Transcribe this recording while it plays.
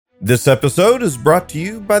This episode is brought to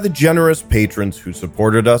you by the generous patrons who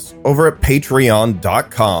supported us over at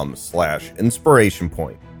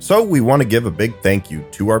patreon.com/inspirationpoint. So we want to give a big thank you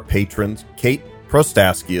to our patrons, Kate,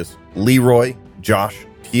 Prostaskius, Leroy, Josh,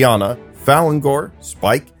 Tiana, Falangor,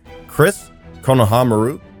 Spike, Chris,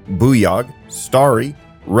 Konohamaru, Booyog, Starry,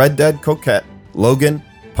 Red Dead Coquette, Logan,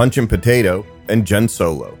 Punchin' Potato, and Jen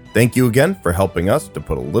Solo. Thank you again for helping us to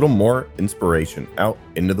put a little more inspiration out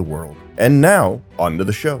into the world. And now, on to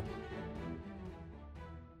the show.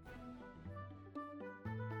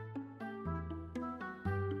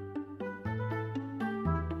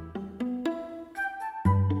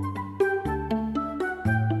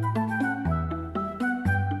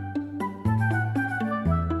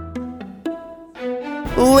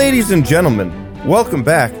 Ladies and gentlemen, welcome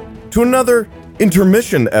back to another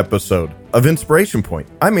intermission episode of Inspiration Point.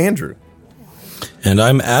 I'm Andrew. And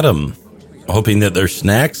I'm Adam, hoping that there's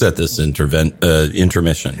snacks at this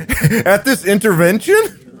intermission. At this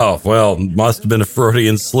intervention? Oh, well, must have been a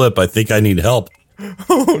Freudian slip. I think I need help.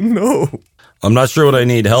 Oh, no. I'm not sure what I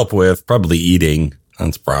need help with. Probably eating.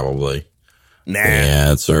 That's probably the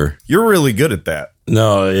answer. You're really good at that.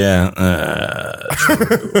 No, yeah. I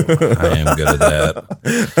am good at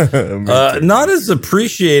that. Not as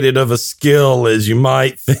appreciated of a skill as you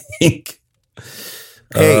might think.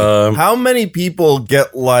 Hey, how many people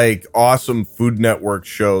get like awesome Food Network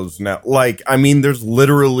shows now? Like, I mean, there's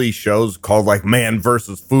literally shows called like Man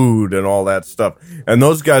versus Food and all that stuff. And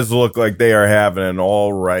those guys look like they are having an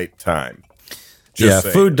all right time. Just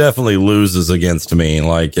saying. Food definitely loses against me.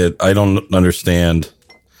 Like I don't understand.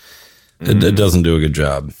 It doesn't do a good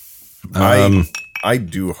job. I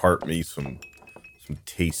do heart me some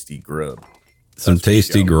tasty grub. Some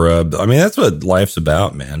tasty grub. I mean, that's what life's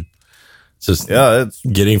about, man. It's just it's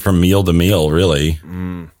getting from meal to meal, really.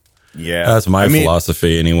 Yeah. That's my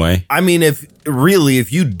philosophy anyway. I mean, if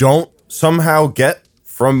you don't somehow get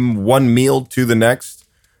from one meal to the next,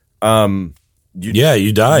 you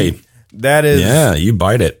die. That is, you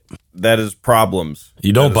bite it. That is problems.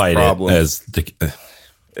 You don't bite it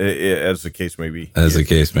as the case may be. The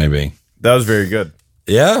case may be. That was very good.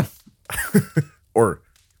 Yeah. Or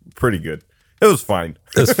pretty good. It was fine.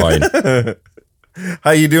 It's fine.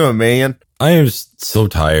 How you doing, man? I am so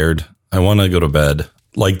tired. I want to go to bed.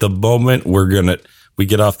 Like the moment we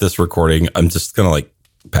get off this recording, I'm just going to like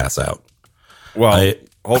pass out. Well,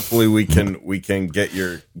 hopefully we can get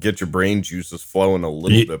your brain juices flowing a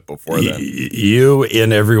little bit before then. You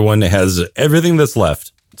and everyone has everything that's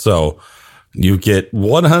left. So you get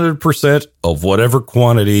 100% of whatever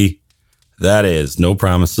quantity that is. No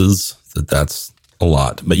promises that's a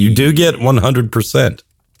lot, but you do get 100%.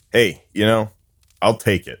 Hey, I'll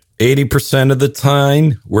take it. 80% of the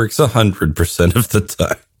time works 100% of the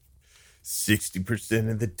time.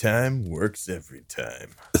 60% of the time works every time.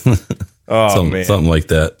 Oh, man. Something like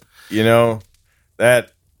that.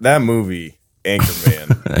 That movie, Anchorman.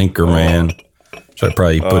 Anchorman. Which I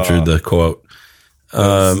probably butchered the quote.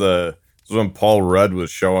 This is when Paul Rudd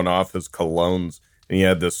was showing off his colognes, and he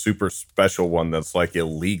had this super special one that's like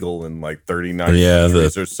illegal in like 39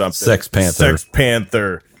 countries or something. Sex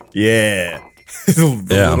Panther. Yeah.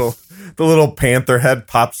 The little panther head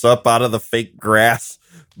pops up out of the fake grass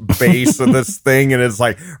base of this thing, and it's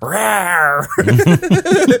like, rawr.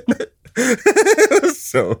 It's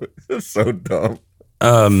so dumb.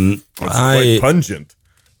 It's quite pungent.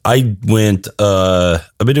 I went. I've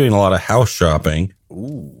been doing a lot of house shopping.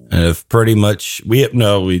 Ooh. And have pretty much we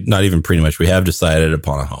have decided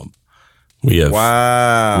upon a home. We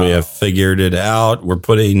have figured it out. We're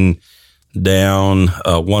putting down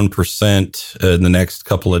 1% in the next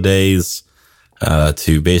couple of days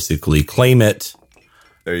to basically claim it.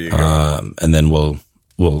 There you go. And then we'll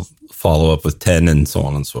follow up with 10 and so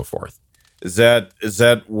on and so forth. Is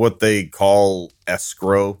that what they call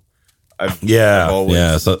escrow?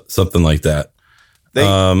 Something like that.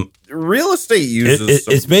 Real estate uses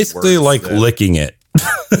it's basically like licking it.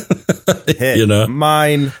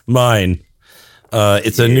 Mine.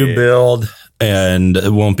 It's a new build, and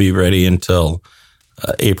it won't be ready until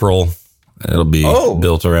April. It'll be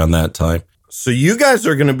built around that time. So you guys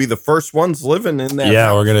are going to be the first ones living in that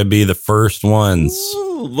house. We're going to be the first ones.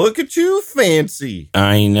 Ooh, look at you, fancy.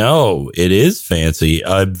 I know. It is fancy.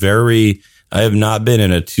 I have not been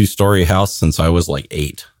in a 2-story house since I was like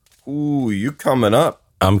 8. Ooh, you coming up.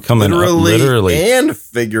 I'm coming up literally and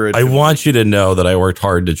figuratively. I want you to know that I worked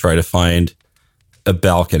hard to try to find a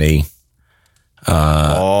balcony. We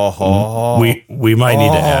might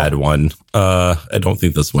need to add one. I don't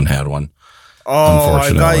think this one had one. Oh,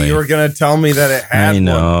 I thought you were going to tell me that it had one. I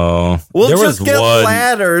know. We'll just get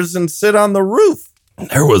ladders and sit on the roof.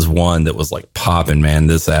 There was one that was like popping, man.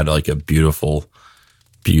 This had like a beautiful,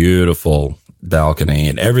 beautiful balcony,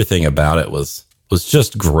 and everything about it was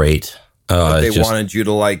just great. But they wanted you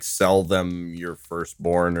to like sell them your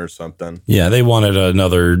firstborn or something. Yeah, they wanted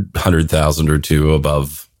another 100,000 or two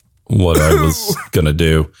above what I was gonna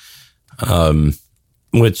do.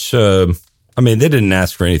 Which I mean, they didn't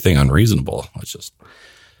ask for anything unreasonable. It's just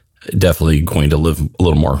definitely going to live a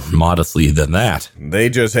little more modestly than that. They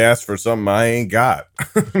just asked for something I ain't got.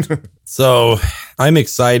 So I'm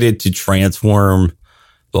excited to transform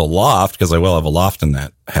the loft, because I will have a loft in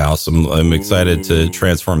that house. I'm excited to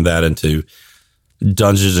transform that into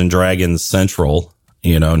Dungeons and Dragons Central,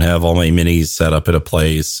 and have all my minis set up at a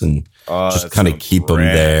place and just kind of keep them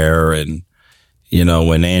there. And,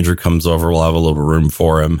 when Andrew comes over, we'll have a little room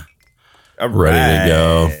for him ready to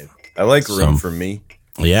go. I like room for me.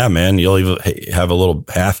 Yeah, man. You'll even have a little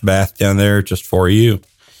half bath down there just for you.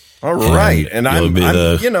 All right. And I'm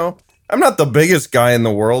not the biggest guy in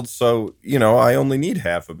the world, so, I only need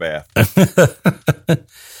half a bath.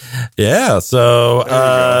 Yeah, so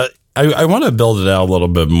I want to build it out a little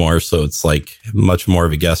bit more so it's like much more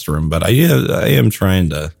of a guest room, but I am trying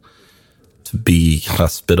to be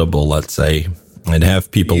hospitable, let's say, and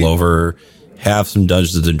have people over, have some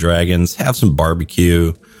Dungeons and Dragons, have some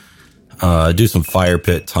barbecue, do some fire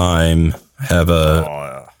pit time, have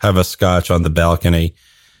a scotch on the balcony.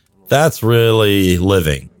 That's really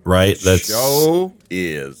living. Right, that's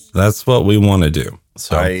what we want to do.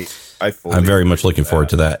 So I'm very much looking forward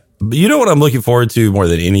to that. But you know what I'm looking forward to more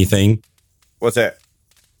than anything? What's that?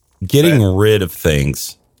 Getting rid of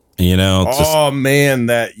things. Man,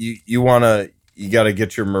 that you got to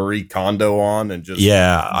get your Marie Kondo on and just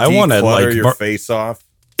I want to like your face off.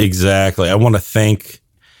 Exactly. I want to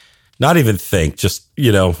not even think, just,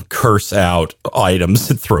 curse out items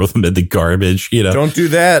and throw them in the garbage, Don't do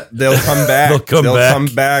that. They'll come back. They'll come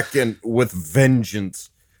back and with vengeance.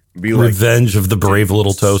 Be Revenge of the brave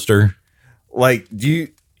little toaster. Like, do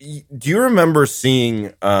you remember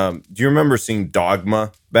seeing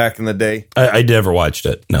Dogma back in the day? I never watched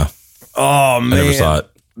it. No. Oh, man. I never saw it.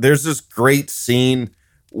 There's this great scene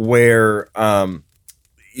where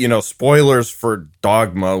spoilers for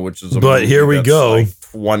Dogma, which is but here we go, like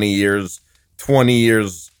 20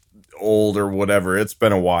 years old or whatever. It's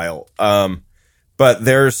been a while. But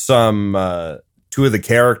there's some two of the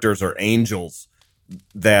characters are angels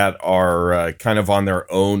that are kind of on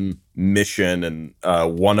their own mission, and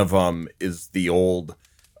one of them is the old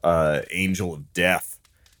angel of death,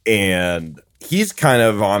 and he's kind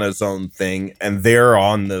of on his own thing, and they're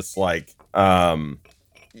on this like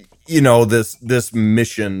this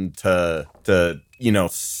mission to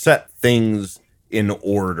set things in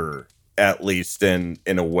order, at least in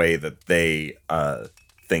a way that they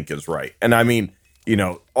think is right. And I mean,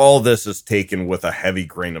 all this is taken with a heavy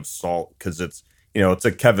grain of salt because it's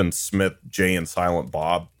a Kevin Smith, Jay and Silent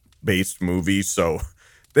Bob based movie. So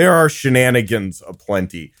there are shenanigans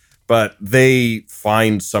aplenty, but they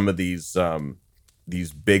find some of these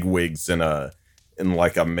bigwigs in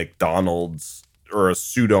like a McDonald's or a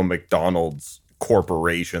pseudo McDonald's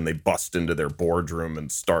corporation. They bust into their boardroom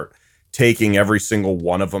and start taking every single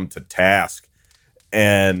one of them to task,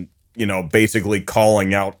 and basically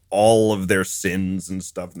calling out all of their sins and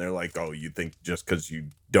stuff. And they're like, oh, you think just because you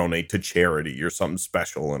donate to charity you're something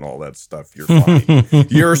special and all that stuff, you're fine.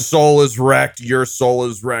 Your soul is wrecked. Your soul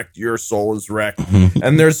is wrecked. Your soul is wrecked.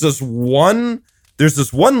 And there's this one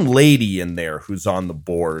lady in there who's on the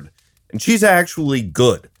board, and she's actually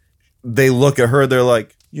good. They look at her, they're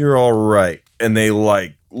like, you're all right. And they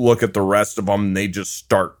like look at the rest of them, and they just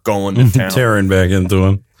start going to town. Tearing back into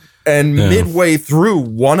him. And midway through,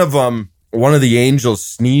 one of the angels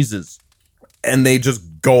sneezes, and they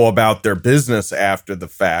just go about their business after the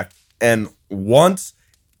fact. And once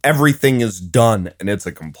everything is done and it's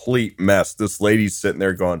a complete mess, this lady's sitting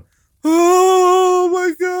there going, oh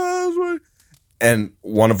my gosh. And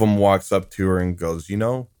one of them walks up to her and goes, you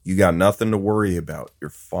got nothing to worry about.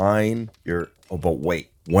 You're fine. But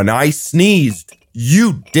wait, when I sneezed,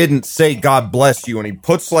 you didn't say God bless you. And he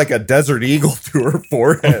puts like a desert eagle to her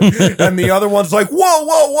forehead. And the other one's like,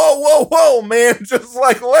 whoa, man. Just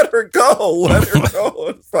like, let her go. Let her go.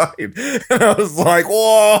 It's fine. And I was like,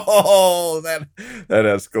 whoa, that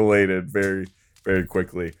escalated very, very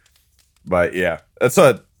quickly. But yeah,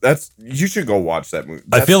 you should go watch that movie.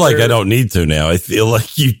 I feel like I don't need to now. I feel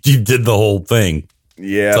like you did the whole thing.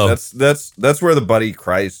 Yeah, so, that's where the Buddy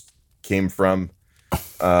Christ came from.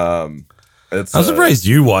 I'm surprised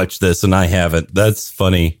you watched this and I haven't. That's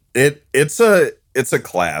funny. It's a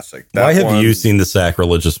classic. Why have you seen the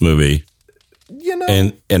sacrilegious movie?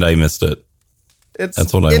 And I missed it.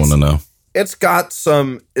 That's what I want to know. it's got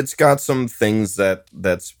some things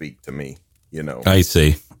that speak to me, you know. I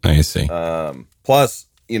see. Plus,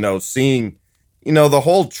 you know, seeing, you know, the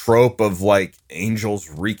whole trope of like angels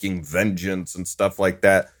wreaking vengeance and stuff like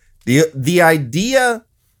that. The idea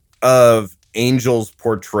of angels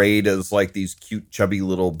portrayed as like these cute, chubby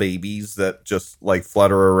little babies that just like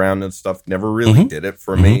flutter around and stuff never really did it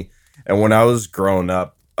for me. And when I was growing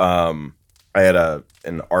up, I had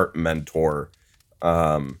an art mentor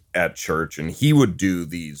at church, and he would do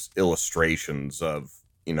these illustrations of,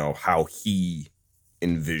 you know, how he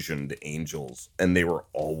envisioned angels, and they were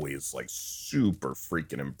always like super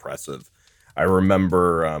freaking impressive. I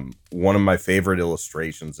remember one of my favorite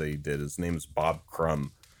illustrations that he did, his name's Bob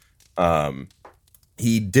Crumb.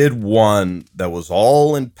 He did one that was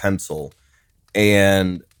all in pencil,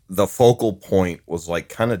 and the focal point was like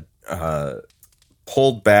kind of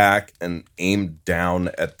pulled back and aimed down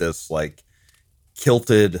at this like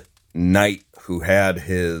kilted knight who had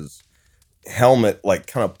his helmet like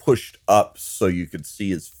kind of pushed up so you could see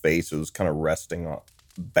his face. It was kind of resting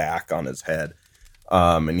back on his head.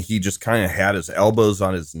 And he just kind of had his elbows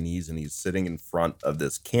on his knees, and he's sitting in front of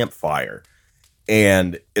this campfire.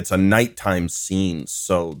 And it's a nighttime scene,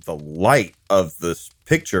 so the light of this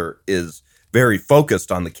picture is very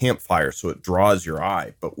focused on the campfire, so it draws your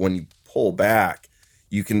eye. But when you pull back,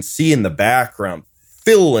 you can see in the background,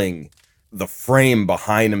 filling the frame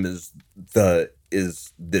behind him, is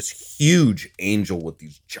this huge angel with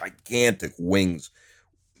these gigantic wings,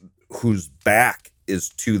 whose back is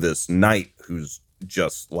to this knight who's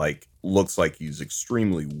just like looks like he's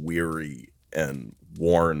extremely weary and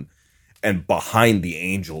worn. And behind the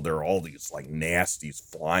angel, there are all these like nasties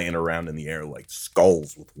flying around in the air, like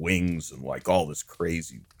skulls with wings and like all this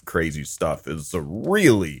crazy stuff. It's a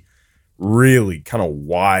really, really kind of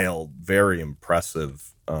wild, very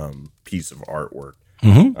impressive piece of artwork.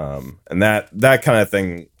 And that kind of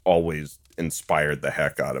thing always inspired the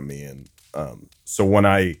heck out of me. And so when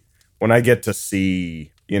I get to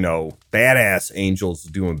see, you know, badass angels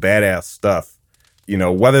doing badass stuff, you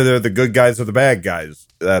know, whether they're the good guys or the bad guys,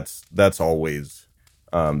 that's always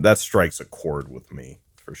that strikes a chord with me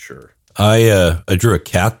for sure. I drew a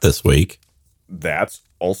cat this week. That's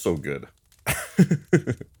also good.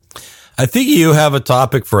 I think you have a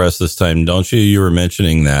topic for us this time, don't you? You were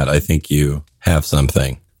mentioning that. I think you have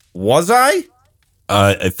something. Was I?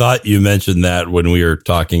 I thought you mentioned that when we were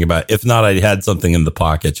talking about. If not, I had something in the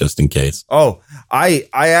pocket just in case. Oh, I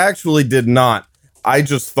actually did not. I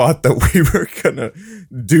just thought that we were gonna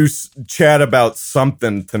chat about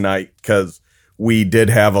something tonight because we did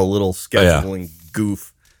have a little scheduling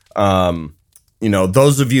goof. You know,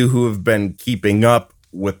 those of you who have been keeping up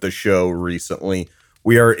with the show recently,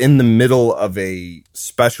 we are in the middle of a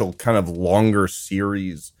special kind of longer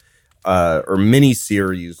series or mini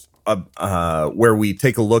series where we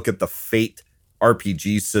take a look at the Fate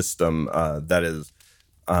RPG system that is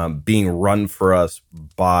being run for us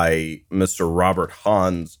by Mr. Robert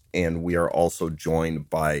Hans, and we are also joined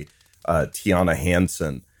by Tiana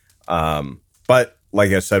Hansen. But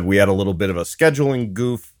like I said, we had a little bit of a scheduling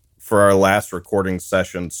goof for our last recording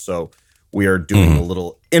session, so we are doing a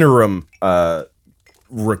little interim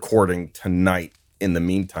recording tonight in the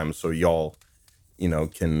meantime, so y'all, you know,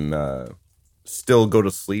 can still go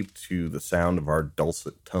to sleep to the sound of our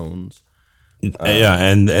dulcet tones. Yeah,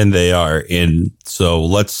 and they are. And so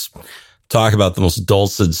let's talk about the most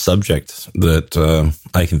dulcet subject that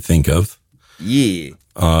I can think of. Yeah.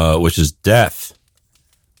 Which is death.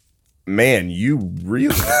 Man, you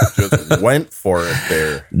really just went for it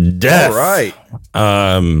there. Death. All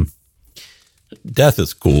right. Death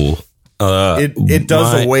is cool. It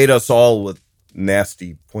does await us all with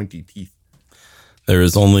nasty, pointy teeth. There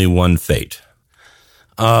is only one fate.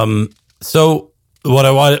 So what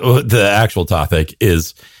I want, the actual topic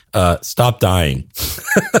is stop dying.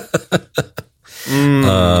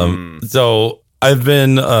 So I've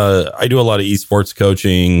been, I do a lot of esports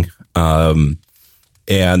coaching.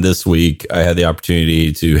 And this week I had the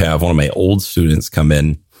opportunity to have one of my old students come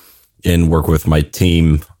in and work with my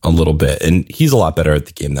team a little bit. And he's a lot better at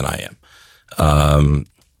the game than I am.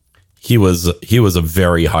 He was a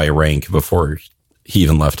very high rank before he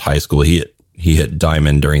even left high school. He hit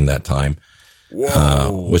diamond during that time.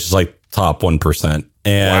 Which is like top 1%.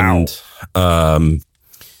 And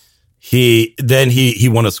he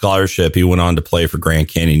won a scholarship. He went on to play for Grand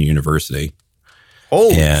Canyon University.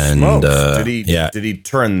 Holy smokes. Did he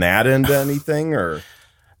turn that into anything or?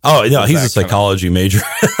 Oh, no, he's a psychology major.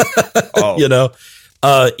 You know,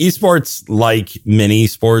 esports like many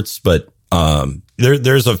sports, but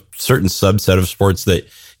there's a certain subset of sports that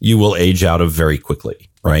you will age out of very quickly.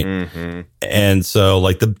 right? Mm-hmm. And so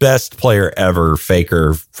like the best player ever,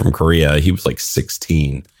 Faker from Korea, he was like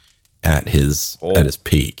 16 at his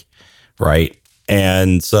peak, right?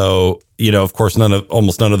 And so, of course,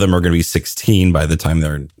 almost none of them are going to be 16 by the time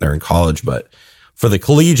they're in college, but for the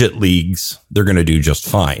collegiate leagues, they're going to do just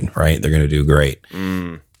fine, right? They're going to do great.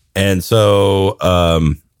 And so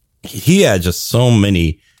he had just so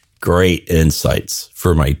many great insights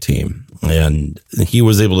for my team. And he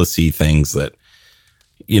was able to see things that,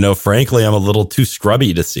 frankly, I'm a little too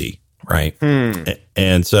scrubby to see, right?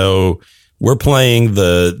 And so we're playing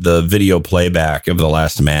the video playback of the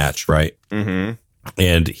last match, right? Mm-hmm.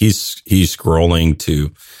 And he's scrolling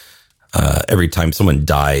to every time someone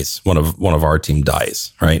dies, one of our team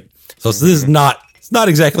dies, right? So this is it's not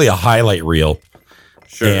exactly a highlight reel.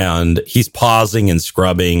 Sure. And he's pausing and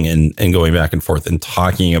scrubbing and going back and forth and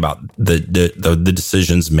talking about the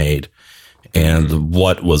decisions made and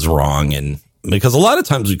what was wrong. And because a lot of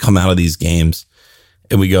times we come out of these games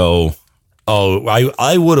and we go, oh,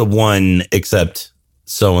 I would have won except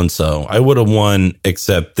so-and-so. I would have won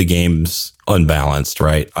except the game's unbalanced,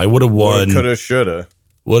 right? I would have won. Coulda, shoulda.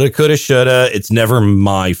 Woulda, coulda, shoulda. It's never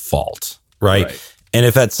my fault, right? And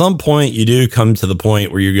if at some point you do come to the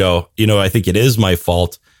point where you go, I think it is my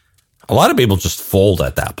fault, a lot of people just fold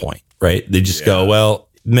at that point, right? They just go, well,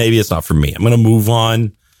 maybe it's not for me. I'm going to move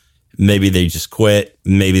on. Maybe they just quit.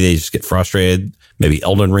 Maybe they just get frustrated. Maybe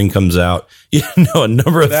Elden Ring comes out. A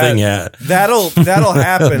number of things. That'll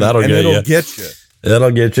happen. That'll get you.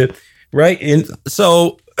 That'll get you. Right. And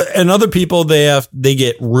so, and other people, they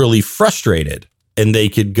get really frustrated and they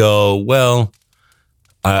could go, well,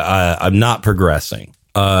 I'm not progressing.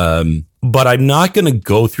 But I'm not going to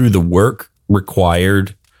go through the work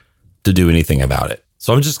required to do anything about it.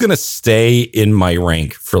 So I'm just going to stay in my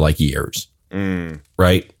rank for like years.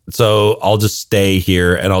 Right. So I'll just stay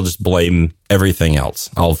here and I'll just blame everything else.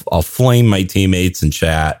 I'll flame my teammates in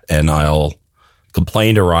chat and I'll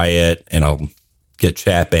complain to Riot and I'll get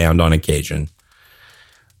chat banned on occasion.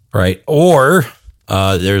 Right. Or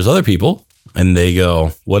there's other people and they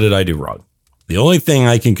go, what did I do wrong? The only thing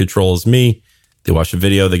I can control is me. They watch the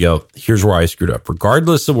video. They go, here's where I screwed up,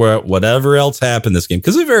 regardless of whatever else happened this game.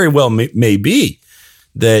 Because it very well may be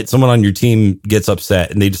that someone on your team gets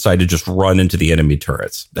upset and they decide to just run into the enemy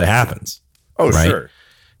turrets. That happens. Oh, right? Sure.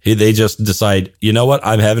 They just decide, you know what?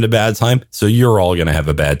 I'm having a bad time. So you're all going to have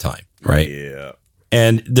a bad time. Right. Yeah.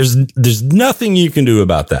 And there's nothing you can do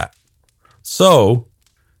about that. So,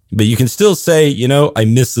 but you can still say, I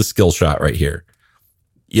missed the skill shot right here.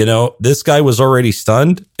 This guy was already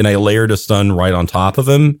stunned and I layered a stun right on top of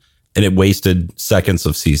him and it wasted seconds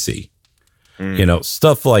of CC,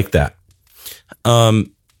 stuff like that.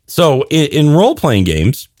 So in role-playing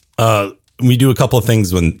games, we do a couple of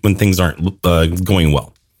things when things aren't going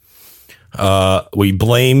well. We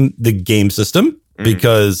blame the game system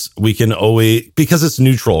because because it's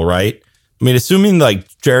neutral, right? I mean, assuming like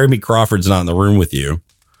Jeremy Crawford's not in the room with you,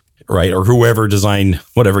 right? Or whoever designed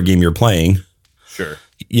whatever game you're playing. Sure.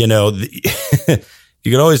 You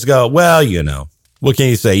can always go, well, what can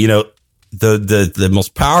you say? The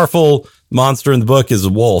most powerful monster in the book is a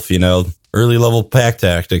wolf, early level pack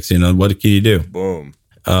tactics, what can you do? Boom.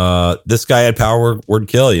 This guy had power word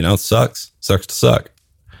kill, it sucks to suck.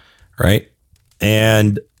 Right.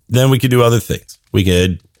 And then we could do other things. We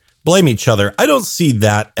could blame each other. I don't see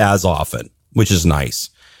that as often, which is nice.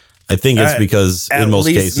 I think it's because in most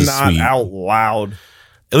cases, not out loud.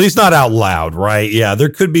 At least not out loud, right? Yeah, there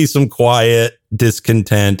could be some quiet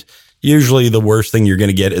discontent. Usually the worst thing you're going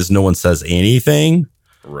to get is no one says anything.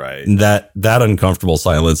 Right. That uncomfortable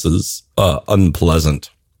silence is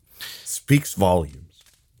unpleasant. Speaks volumes.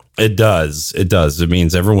 It does. It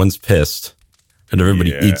means everyone's pissed and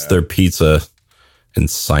everybody eats their pizza in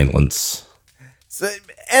silence. So,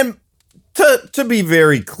 and to be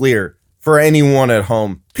very clear for anyone at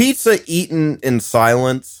home, pizza eaten in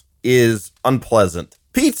silence is unpleasant.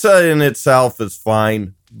 Pizza in itself is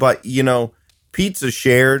fine, but, pizza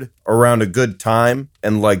shared around a good time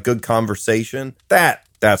and like good conversation,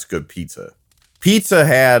 that's good pizza. Pizza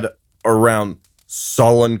had around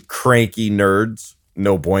sullen, cranky nerds,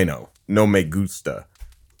 no bueno, no me gusta.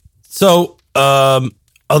 So,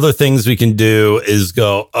 other things we can do is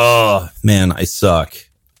go, oh, man, I suck.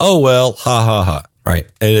 Oh, well, ha, ha, ha. Right.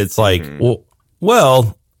 And it's like,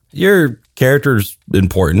 well, your character's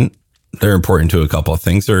important. They're important to a couple of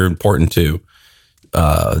things. They're important to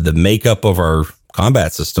the makeup of our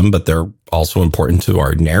combat system, but they're also important to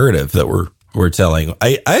our narrative that we're telling.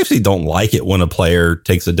 I actually don't like it when a player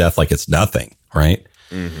takes a death like it's nothing, right?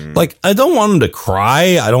 Mm-hmm. Like, I don't want them to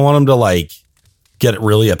cry. I don't want them to like get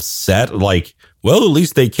really upset. Like, well, at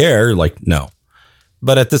least they care. Like, no.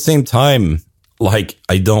 But at the same time, like,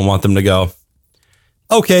 I don't want them to go,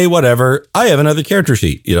 okay, whatever. I have another character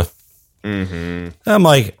sheet, I'm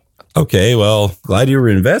like, okay, well, glad you were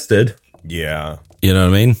invested. Yeah. You know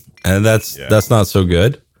what I mean? And that's not so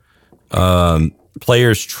good.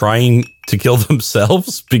 Players trying to kill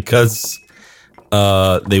themselves because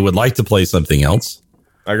they would like to play something else.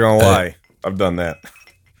 I'm gonna lie, I've done that.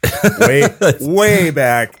 way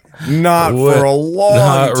back. Not for a long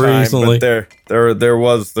time, recently. But there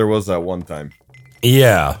was that one time.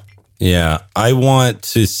 Yeah. I want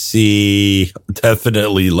to see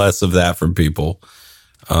definitely less of that from people.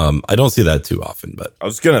 I don't see that too often, but I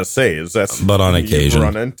was gonna say, is that but on occasion you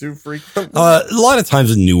run into frequently? A lot of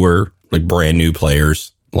times newer, like brand new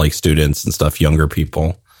players, like students and stuff, younger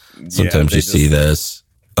people. Sometimes you see this.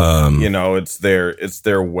 It's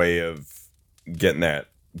their way of getting that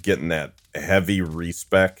heavy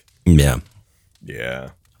respec. Yeah.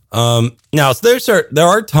 Now, so there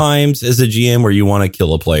are times as a GM where you want to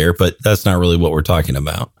kill a player, but that's not really what we're talking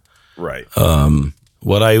about. Right.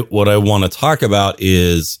 What I want to talk about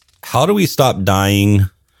is how do we stop dying?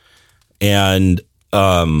 And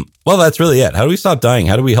that's really it. How do we stop dying?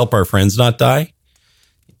 How do we help our friends not die?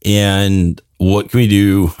 And what can we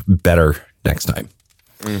do better next time?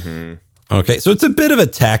 Mm-hmm. Okay, so it's a bit of a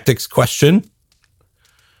tactics question,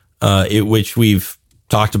 which we've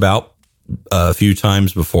talked about a few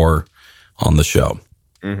times before on the show.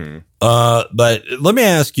 Mm-hmm. But let me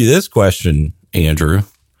ask you this question, Andrew.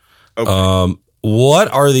 Okay.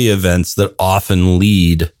 What are the events that often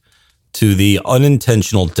lead to the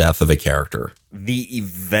unintentional death of a character? The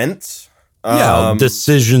events?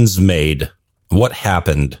 Decisions made. What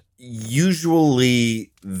happened?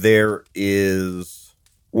 Usually there is,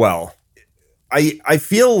 I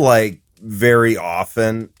feel like very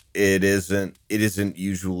often it isn't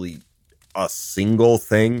usually a single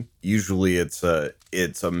thing. Usually it's a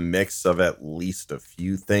mix of at least a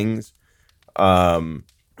few things. And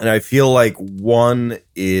I feel like one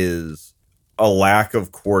is a lack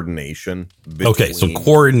of coordination. Okay, so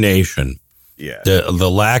coordination. Yeah. The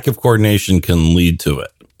lack of coordination can lead to it.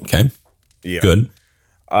 Okay. Yeah. Good.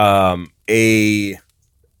 A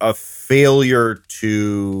failure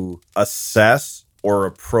to assess or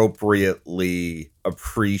appropriately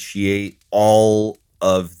appreciate all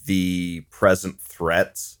of the present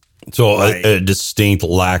threats. So a distinct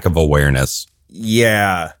lack of awareness.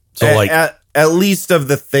 Yeah. So at least of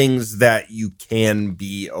the things that you can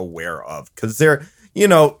be aware of. Because they're,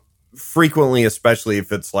 frequently, especially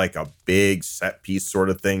if it's like a big set piece sort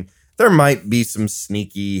of thing, there might be some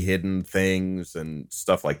sneaky hidden things and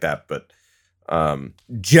stuff like that. But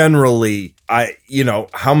generally,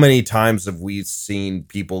 how many times have we seen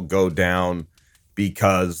people go down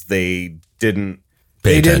because they didn't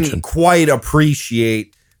quite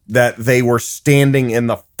appreciate that they were standing in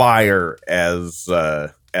the fire as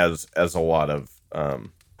a lot of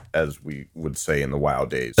as we would say in the WoW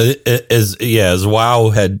days. As WoW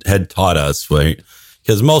had taught us, right?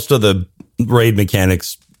 Because most of the raid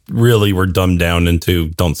mechanics really were dumbed down into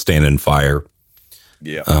don't stand in fire.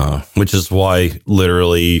 Yeah. Which is why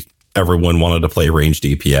literally everyone wanted to play ranged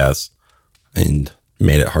DPS and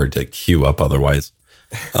made it hard to queue up otherwise.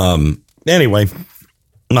 Anyway,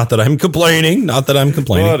 not that I'm complaining.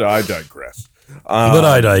 But I digress.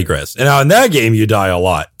 And now in that game, you die a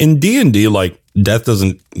lot. In D&D, like, death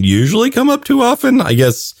doesn't usually come up too often, I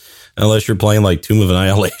guess, unless you're playing like Tomb of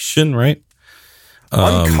Annihilation, right?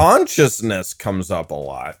 Unconsciousness comes up a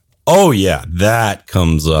lot. Oh, yeah, that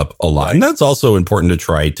comes up a lot. And that's also important to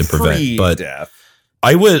try to prevent. Pre-death.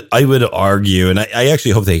 But I would argue, and I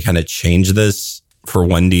actually hope they kind of change this for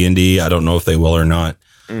 1D&D. I don't know if they will or not.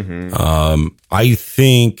 Mm-hmm. I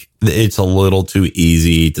think it's a little too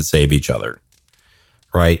easy to save each other.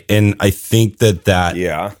 Right. And I think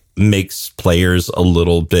that makes players a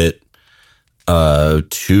little bit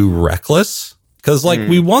too reckless because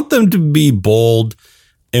we want them to be bold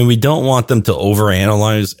and we don't want them to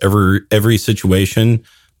overanalyze every situation.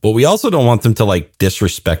 But we also don't want them to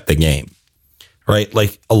disrespect the game. Right.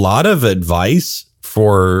 Like a lot of advice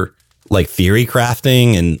for theory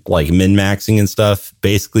crafting and min-maxing and stuff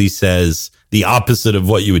basically says the opposite of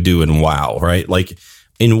what you would do in WoW. Right. Like,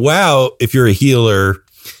 in WoW, if you're a healer,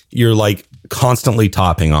 you're constantly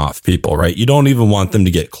topping off people, right? You don't even want them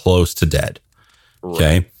to get close to dead.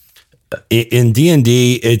 Okay. Right. In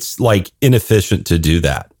D&D, it's inefficient to do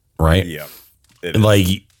that, right? Yeah.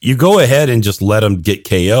 You go ahead and just let them get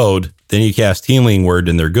KO'd, then you cast Healing Word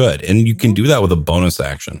and they're good. And you can do that with a bonus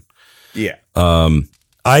action. Yeah.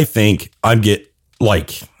 I think I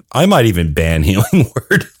might even ban Healing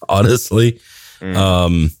Word, honestly.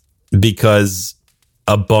 Because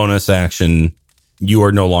a bonus action you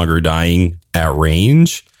are no longer dying at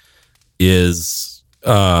range is,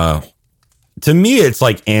 to me, it's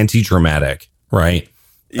like anti-dramatic, right?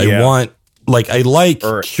 Yeah. I like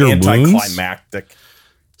or cure wounds. Anticlimactic.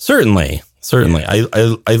 Certainly. Yeah.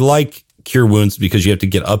 I like cure wounds because you have to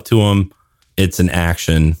get up to them. It's an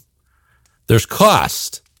action. There's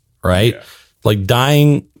cost, right? Yeah. Like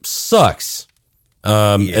dying sucks.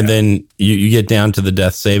 And then you get down to the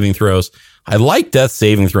death saving throws. I like death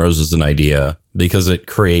saving throws as an idea because it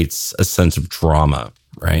creates a sense of drama,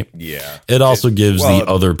 right? Yeah. It also gives the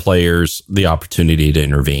other players the opportunity to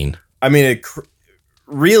intervene. I mean, it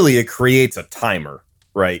creates a timer,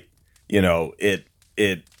 right?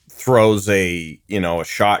 It throws a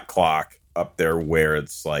shot clock up there where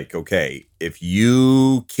it's like, okay, if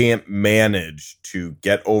you can't manage to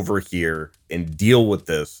get over here and deal with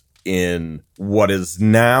this in what is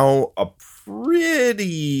now a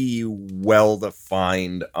pretty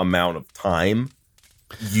well-defined amount of time,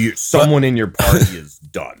 someone in your party is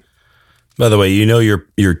done. By the way,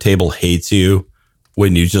 your table hates you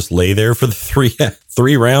when you just lay there for the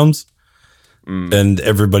three rounds and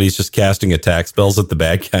everybody's just casting attack spells at the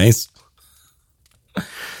bad guys.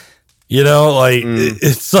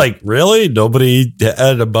 It's like, really? Nobody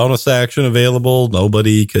had a bonus action available?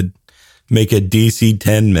 Nobody could make a DC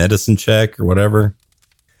 10 medicine check or whatever?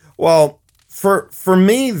 Well, for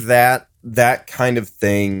me, that kind of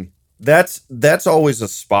thing, that's always a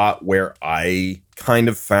spot where I kind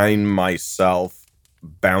of find myself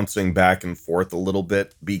bouncing back and forth a little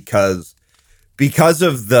bit because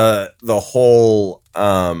of the whole,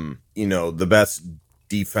 the best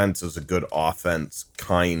defense is a good offense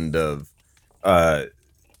kind of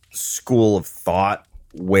school of thought,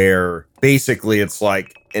 where basically it's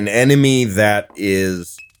like an enemy that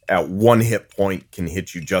is at one hit point can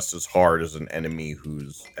hit you just as hard as an enemy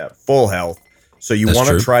who's at full health. So you want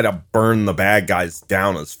to try to burn the bad guys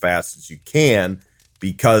down as fast as you can,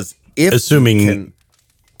 because if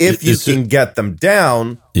you can get them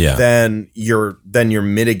down, then you're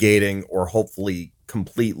mitigating or hopefully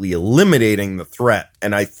completely eliminating the threat.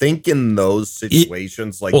 And I think in those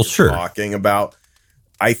situations, talking about,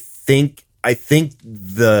 I think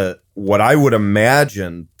what I would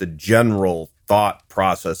imagine the general thought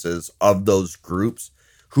processes of those groups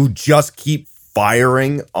who just keep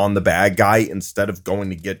firing on the bad guy instead of going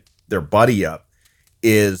to get their buddy up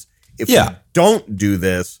is, if you don't do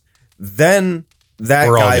this, then that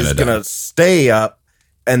guy's going to stay up,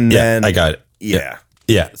 and then I got it.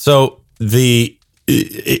 Yeah. So the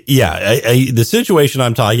situation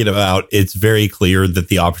I'm talking about, it's very clear that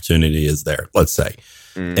the opportunity is there, let's say.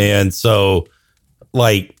 And so,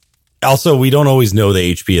 also, we don't always know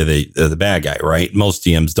the HP of the bad guy, right? Most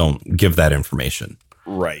DMs don't give that information.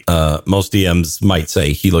 Right. Most DMs might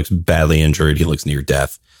say he looks badly injured, he looks near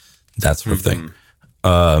death, that sort of thing.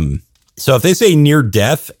 So if they say near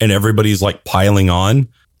death and everybody's piling on,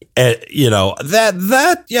 yeah,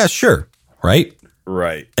 sure. Right.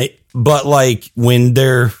 Right. But when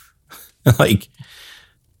they're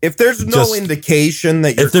if there's no indication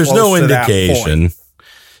that you're if there's close no to indication,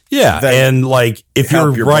 that point, and if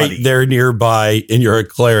you're right buddy there nearby and you're a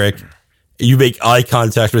cleric, you make eye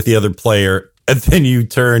contact with the other player, and then you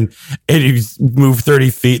turn and you move 30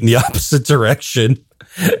 feet in the opposite direction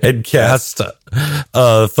and cast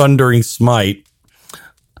Thundering Smite.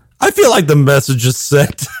 I feel like the message is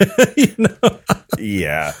sent.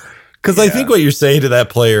 Yeah. Because I think what you're saying to that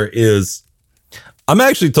player is, I'm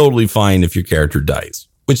actually totally fine if your character dies,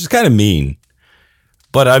 which is kind of mean.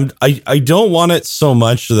 But I don't want it so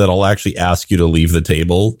much that I'll actually ask you to leave the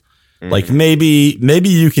table. Maybe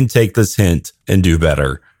you can take this hint and do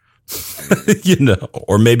better.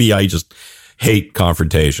 Or maybe I just hate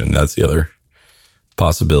confrontation. That's the other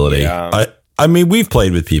possibility. Yeah. I mean, we've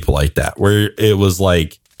played with people like that, where it was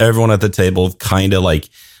everyone at the table kind of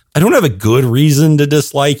I don't have a good reason to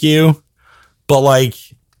dislike you, but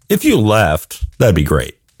if you left, that'd be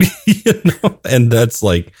great. And that's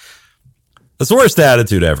that's the worst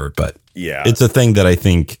attitude ever, but it's a thing that I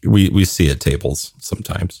think we see at tables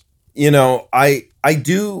sometimes. I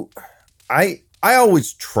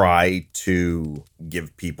always try to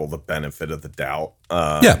give people the benefit of the doubt.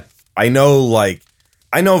 I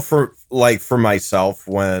know for myself,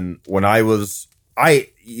 when I was,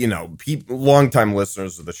 longtime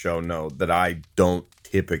listeners of the show know that I don't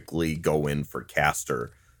typically go in for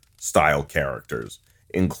caster style characters,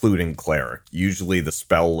 including cleric. Usually the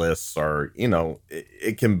spell lists are,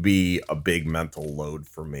 it can be a big mental load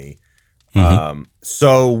for me.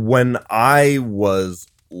 So when I was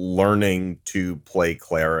learning to play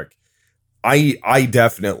cleric, I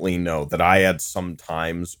definitely know that I had some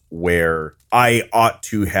times where I ought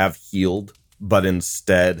to have healed but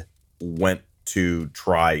instead went to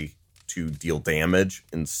try to deal damage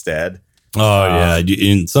instead. Oh, yeah.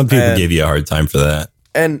 Some people gave you a hard time for that.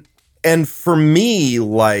 And for me,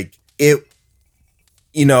 like, it,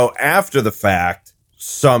 after the fact,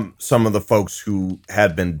 some of the folks who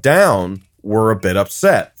had been down were a bit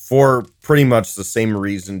upset for pretty much the same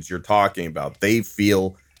reasons you're talking about. They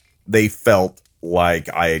felt like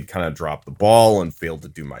I had kind of dropped the ball and failed to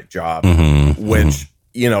do my job, which,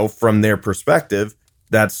 from their perspective,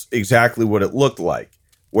 that's exactly what it looked like.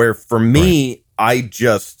 Where for me, I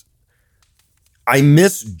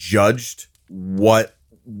misjudged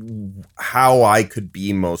how I could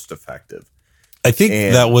be most effective. I think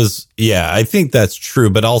I think that's true.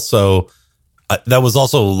 But also, that was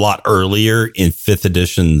also a lot earlier in 5th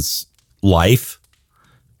edition's life.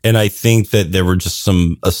 And I think that there were just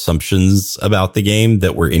some assumptions about the game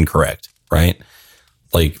that were incorrect, right?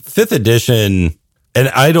 Like 5th edition, and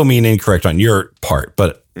I don't mean incorrect on your part,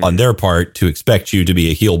 but on their part to expect you to be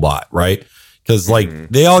a heal bot, right? Because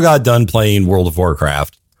they all got done playing World of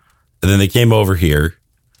Warcraft, and then they came over here,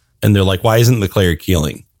 and they're like, why isn't the cleric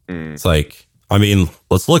healing? It's like, I mean,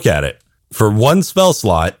 let's look at it. For one spell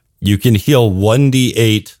slot, you can heal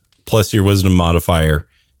 1d8 plus your wisdom modifier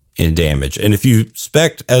in damage. And if you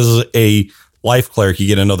spec as a life cleric, you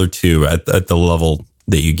get another 2 at the level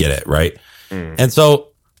that you get it, right? And so,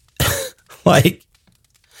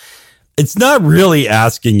 it's not really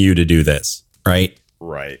asking you to do this, right?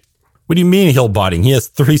 Right. What do you mean heal botting? He has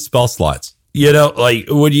 3 spell slots. What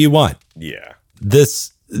do you want? Yeah.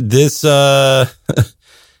 This is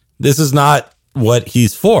not what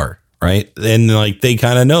he's for, right? And they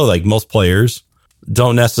kind of know, most players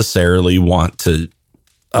don't necessarily want to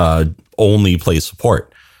only play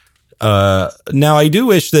support. Now, I do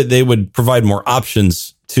wish that they would provide more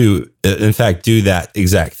options to, in fact, do that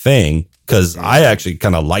exact thing, because I actually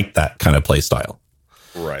kind of like that kind of play style.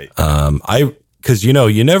 Right. Because,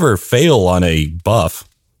 you never fail on a buff.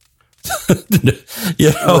 Right.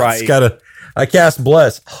 It's got I cast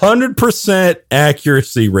Bless, 100%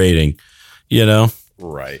 accuracy rating,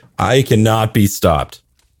 Right. I cannot be stopped.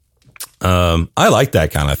 I like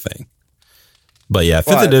that kind of thing. But yeah,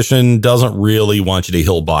 5th edition doesn't really want you to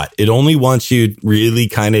heal bot. It only wants you really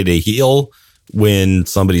kind of to heal when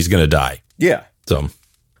somebody's going to die. Yeah. So,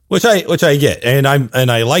 which I get. And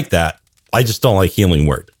I like that. I just don't like healing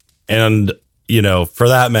word. And, for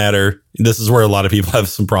that matter, this is where a lot of people have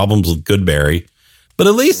some problems with Goodberry. But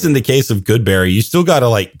at least in the case of Goodberry, you still got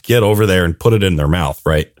to get over there and put it in their mouth,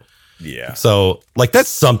 right? Yeah. So that's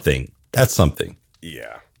something. That's something.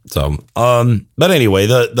 Yeah. So, but anyway,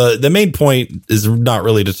 the main point is not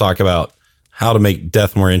really to talk about how to make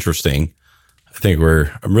death more interesting. I think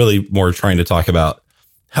I'm really more trying to talk about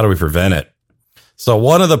how do we prevent it. So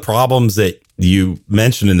one of the problems that you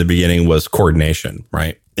mentioned in the beginning was coordination,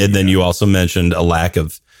 right? And then you also mentioned a lack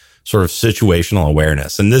of sort of situational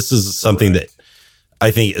awareness. And this is something that I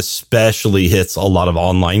think especially hits a lot of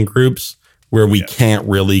online groups where we can't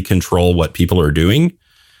really control what people are doing.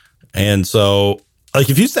 And so,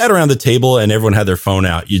 if you sat around the table and everyone had their phone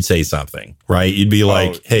out, you'd say something, right? You'd be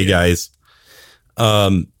like, hey, guys.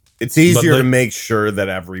 It's easier to make sure that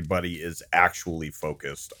everybody is actually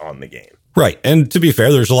focused on the game. Right. And to be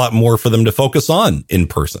fair, there's a lot more for them to focus on in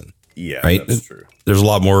person. Yeah, right? That's true. There's a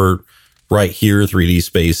lot more right here, 3D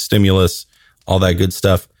space, stimulus, all that good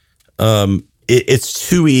stuff. It's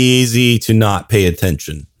too easy to not pay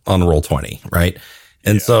attention on Roll20, right?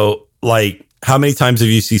 And so, how many times have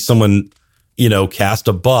you see someone, cast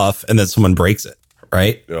a buff and then someone breaks it,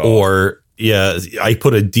 right? Oh. Or, I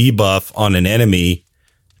put a debuff on an enemy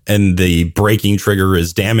and the breaking trigger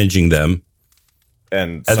is damaging them.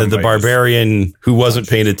 And then the barbarian who wasn't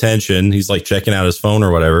paying attention, he's checking out his phone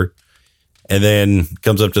or whatever. And then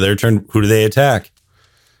comes up to their turn. Who do they attack?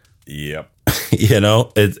 Yep.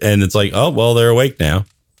 It's like, oh, well, they're awake now.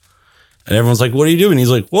 And everyone's like, what are you doing? He's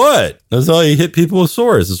like, what? That's how you hit people with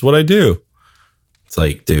swords. That's what I do. It's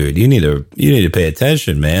like, dude, you need to pay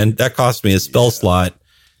attention, man. That cost me a spell slot.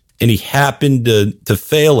 And he happened to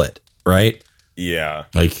fail it, right? Yeah.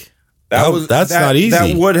 That's not easy.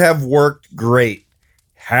 That would have worked great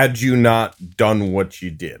had you not done what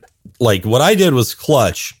you did. What I did was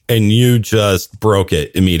clutch and you just broke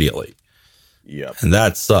it immediately. Yep. And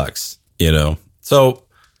that sucks, So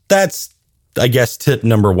that's, I guess, tip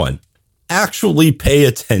number 1. Actually pay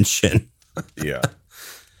attention. Yeah.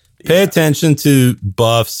 Pay attention to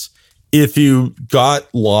buffs. If you got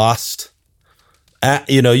lost,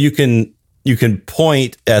 you can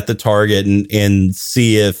point at the target and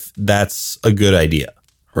see if that's a good idea,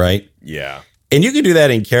 right? Yeah. And you can do that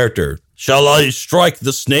in character. Shall I strike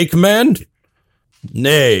the snake man?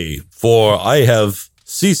 Nay, for I have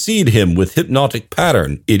CC'd him with hypnotic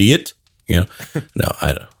pattern, idiot. You know, no,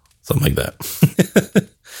 I don't. Something like that.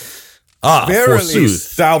 Verily, forsooth.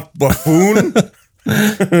 stout buffoon.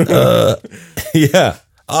 Yeah.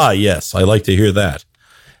 Yes. I like to hear that.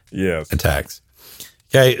 Yes. Attacks.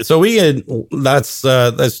 Okay. So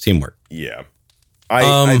that's teamwork. Yeah.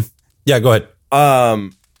 Yeah, go ahead.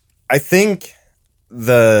 I think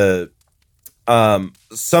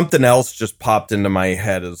something else just popped into my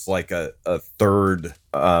head as like a third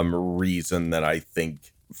reason that I think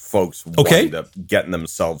folks wind up getting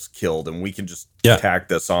themselves killed, and we can just tack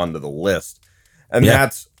this onto the list. And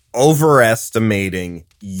that's overestimating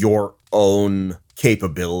your own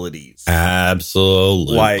capabilities.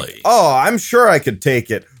 Absolutely. Like, oh, I'm sure I could take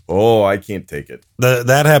it. Oh, I can't take it.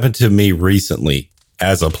 That happened to me recently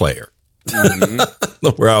as a player. Mm-hmm.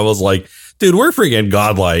 Where I was like, dude, we're freaking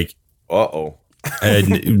godlike. Uh-oh.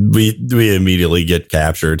 And we immediately get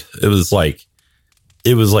captured. It was like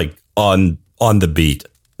on the beat.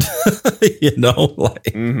 You know,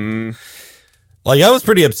 like, like I was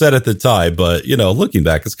pretty upset at the time, but you know, looking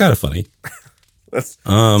back, it's kind of funny. That's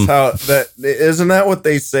how that isn't that what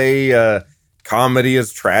they say? Comedy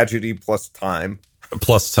is tragedy plus time.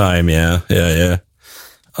 Plus time, yeah.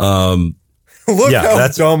 Look how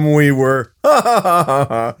dumb we were.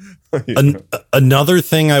 Another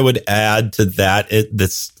thing I would add to that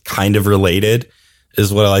that's kind of related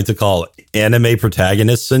is what I like to call anime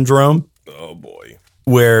protagonist syndrome. Oh boy.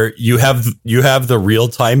 Where you have the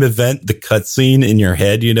real-time event, the cutscene in your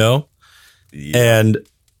head, you know? Yeah. And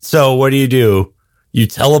so what do? You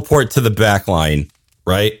teleport to the back line,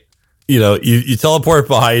 right? You know, you teleport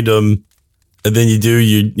behind them, and then you do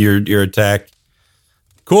your attack.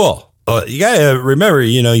 Cool. You gotta remember,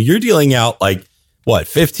 you know, you're dealing out like, what,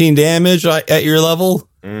 15 damage at your level?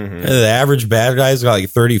 Mm-hmm. And the average bad guy's got like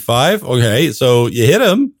 35. Okay, so you hit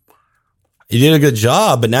him. You did a good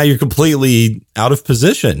job, but now you're completely out of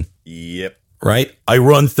position. Yep. Right? I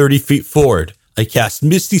run 30 feet forward. I cast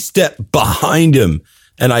Misty Step behind him,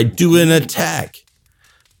 and I do an attack.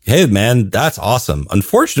 Hey, man, that's awesome.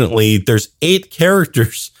 Unfortunately, there's 8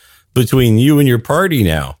 characters between you and your party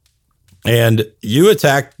now. And you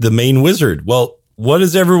attacked the main wizard. Well, what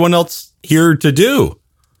is everyone else here to do?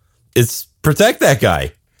 It's protect that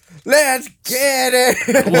guy. Let's get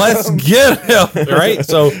it. Let's get him. Right?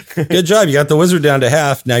 So good job. You got the wizard down to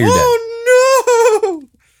half. Now you're dead. Oh, no.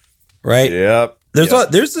 Right? Yep.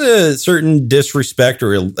 There's a certain disrespect,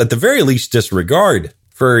 or at the very least disregard,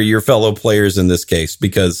 for your fellow players in this case,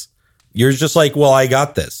 because you're just like, well, I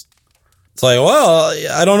got this. It's like, well,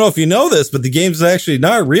 I don't know if you know this, but the game's actually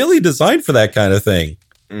not really designed for that kind of thing.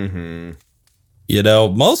 Mm-hmm. You know,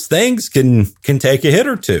 most things can take a hit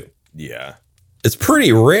or two. Yeah. It's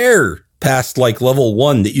pretty rare past like level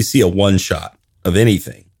 1 that you see a one shot of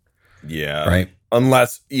anything. Yeah. Right.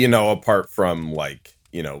 Unless, you know, apart from like,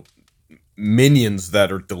 you know, minions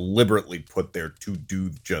that are deliberately put there to do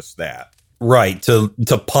just that. Right. To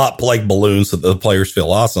pop like balloons so the players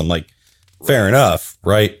feel awesome. Like, fair enough.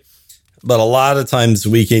 Right. But a lot of times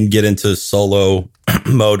we can get into solo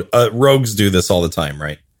mode. Rogues do this all the time.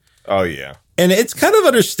 Right. Oh, yeah. And it's kind of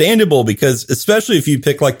understandable because, especially if you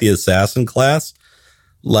pick like the assassin class,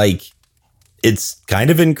 like it's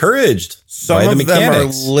kind of encouraged. Some of them are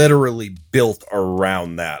literally built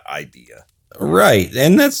around that idea. Right.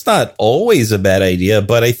 And that's not always a bad idea.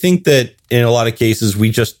 But I think that in a lot of cases,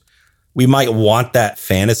 we might want that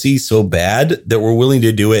fantasy so bad that we're willing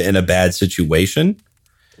to do it in a bad situation.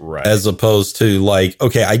 Right. As opposed to like,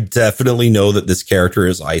 okay, I definitely know that this character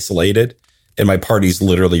is isolated and my party's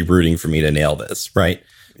literally rooting for me to nail this. Right.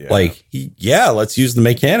 Yeah. Like, yeah, let's use the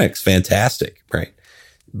mechanics. Fantastic. Right.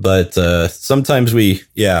 But sometimes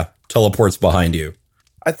teleports behind you.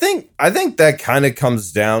 I think that kind of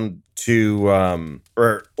comes down to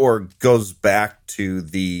or goes back to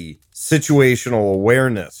the situational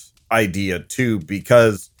awareness idea too,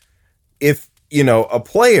 because if, you know, a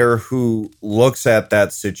player who looks at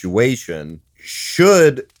that situation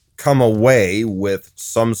should come away with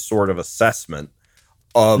some sort of assessment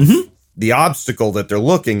of the obstacle that they're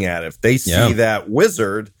looking at. If they see that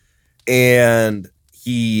wizard and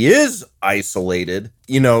he is isolated,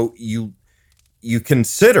 you know, you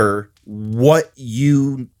consider what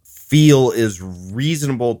you feel is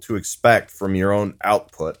reasonable to expect from your own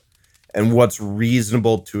output and what's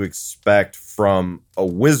reasonable to expect from a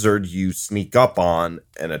wizard you sneak up on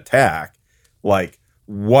and attack. Like,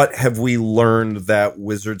 what have we learned that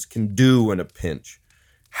wizards can do in a pinch?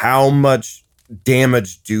 How much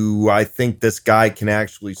damage do I think this guy can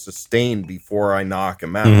actually sustain before I knock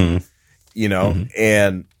him out? You know,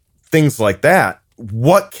 and things like that.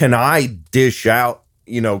 what can I dish out?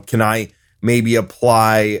 Can I maybe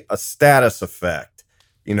apply a status effect?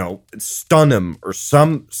 Stun him or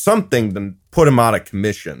something to put him out of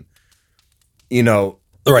commission.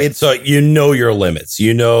 Right. So your limits.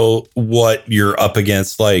 You know what you're up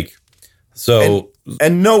against.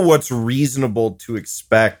 And know what's reasonable to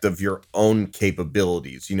expect of your own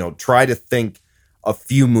capabilities. Try to think a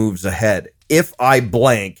few moves ahead. If I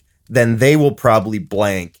blank, then they will probably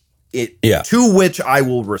blank it. Yeah. To which I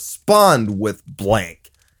will respond with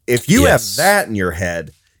blank. If you have that in your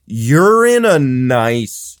head, you're in a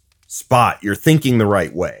nice spot. You're thinking the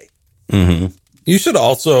right way. Mm-hmm. You should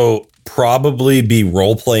also probably be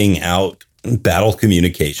role-playing out battle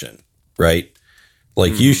communication, right?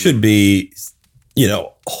 You should be,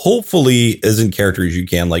 hopefully as in character as you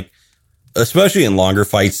can, especially in longer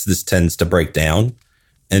fights, this tends to break down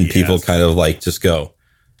and people kind of just go,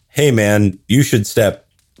 hey man, you should step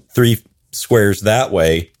 3 squares that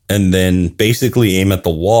way and then basically aim at the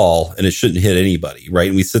wall and it shouldn't hit anybody, right?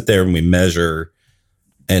 And we sit there and we measure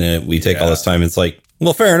and we take all this time. It's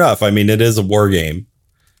well, fair enough. I mean, it is a war game.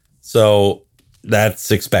 So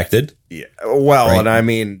that's expected. Yeah. Well, right? And I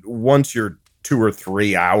mean, once you're 2 or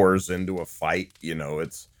 3 hours into a fight, people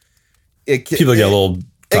get a little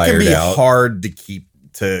tired. It can be hard to keep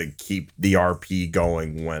the RP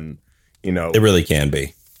going when, it really can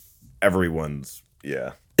be. Everyone's,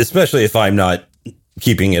 especially if I'm not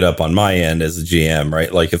keeping it up on my end as a GM, right?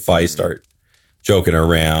 If I start joking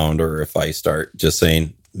around or if I start just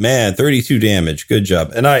saying, man, 32 damage, good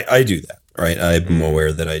job. And I do that, right? I'm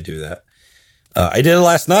aware that I do that. I did it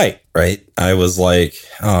last night, right? I was like,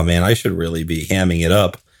 oh man, I should really be hamming it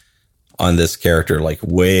up on this character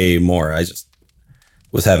way more. I just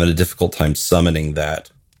was having a difficult time summoning that.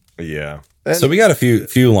 Yeah. And so we got a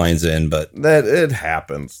few lines in, but that it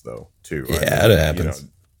happens though too. Yeah, it happens.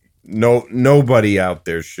 Nobody out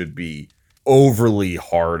there should be overly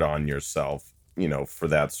hard on yourself, for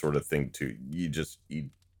that sort of thing too. You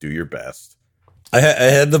do your best. I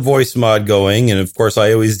had the voice mod going, and of course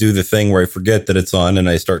I always do the thing where I forget that it's on and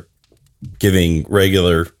I start giving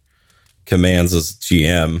regular commands as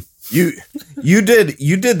GM. You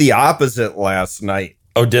did the opposite last night.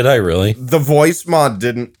 Oh, did I really? The voice mod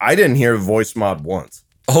I didn't hear voice mod once.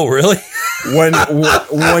 Oh, really? when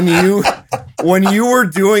you were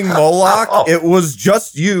doing Moloch, it was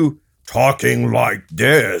just you talking like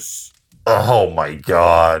this. Oh my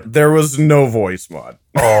God. There was no voice mod.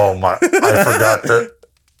 Oh my, I forgot that.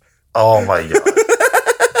 Oh my God.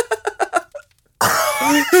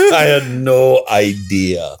 I had no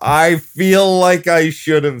idea. I feel like I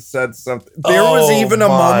should have said something. There was even a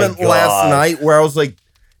moment last night where I was like,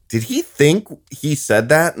 did he think he said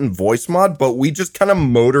that in voice mod? But we just kind of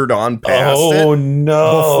motored on past it. Oh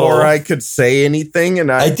no. Before I could say anything.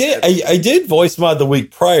 And I did voice mod the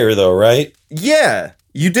week prior though, right? Yeah,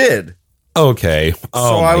 you did. Okay. So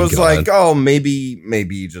I was like, oh, maybe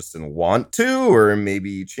you just didn't want to, or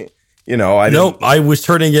maybe, Nope, I was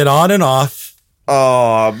turning it on and off.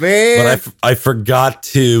 Oh, man. But I forgot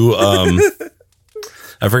to,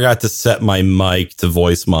 I forgot to set my mic to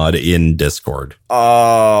voice mod in Discord.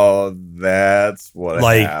 Oh, that's what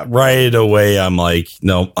happened. Right away, I'm like,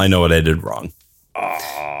 no, I know what I did wrong.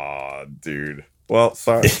 Oh, dude. Well,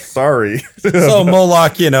 sorry. So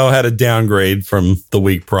Moloch, had a downgrade from the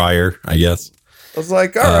week prior, I guess. I was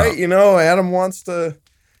like, all right, Adam wants to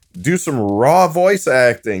do some raw voice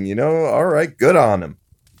acting, all right, good on him.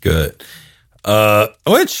 Good.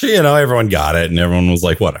 Which, everyone got it and everyone was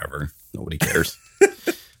like, whatever. Nobody cares.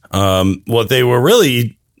 What they were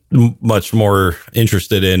really much more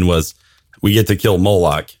interested in was we get to kill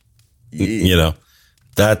Moloch. Yeah.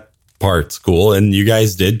 That part's cool, and you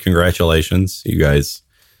guys did. Congratulations, you guys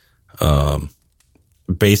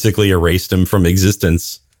basically erased him from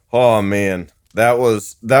existence. Oh man, that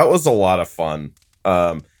was a lot of fun.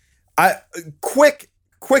 Quick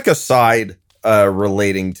aside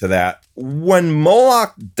relating to that, when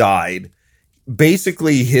Moloch died,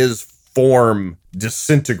 basically his form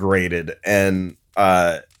disintegrated and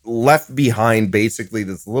left behind basically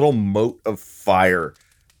this little mote of fire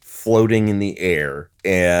floating in the air,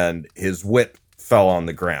 and his whip fell on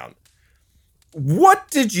the ground. What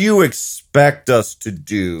did you expect us to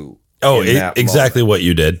do? Oh, exactly what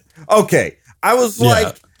you did. Okay. I was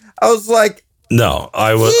like, no,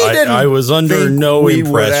 I was under no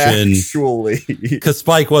impression because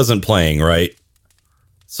Spike wasn't playing, right?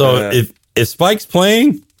 So if Spike's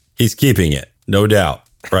playing, he's keeping it, no doubt,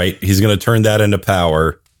 right? He's going to turn that into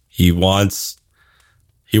power. He wants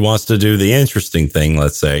to do the interesting thing,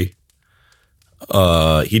 let's say.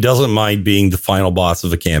 He doesn't mind being the final boss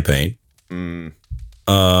of a campaign.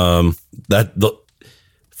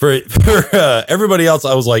 For everybody else,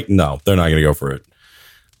 I was like, no, they're not going to go for it.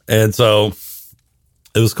 And so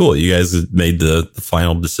it was cool. You guys made the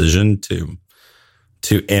final decision to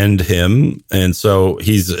end him. And so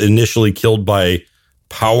he's initially killed by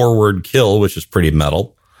power word kill, which is pretty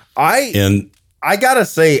metal. I gotta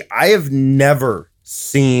say, I don't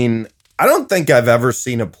think I've ever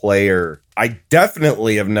seen a player. I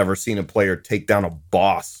definitely have never seen a player take down a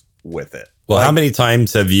boss with it. Well, how many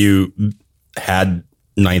times have you had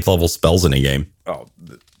 9th level spells in a game? Oh,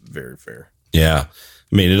 very fair. Yeah.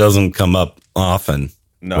 I mean, it doesn't come up often.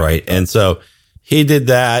 No, right. No. And so he did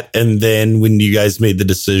that. And then when you guys made the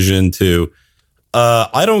decision to,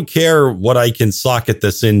 I don't care what I can socket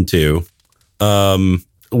this into.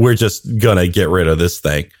 We're just going to get rid of this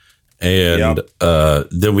thing. And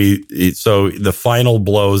then so the final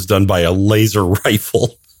blow is done by a laser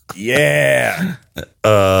rifle. Yeah.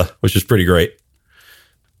 Which is pretty great.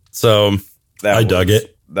 So I dug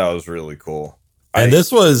it. That was really cool. And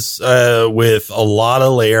this was with a lot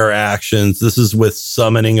of layer actions. This is with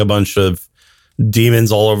summoning a bunch of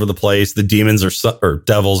demons all over the place. The demons or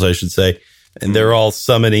devils, I should say. And they're all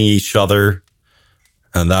summoning each other.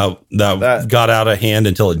 And that got out of hand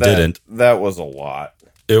until it didn't. That was a lot.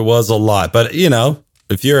 It was a lot. But,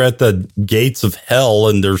 if you're at the gates of hell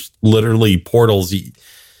and there's literally portals,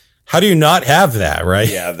 how do you not have that, right?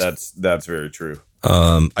 Yeah, that's very true.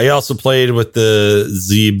 I also played with the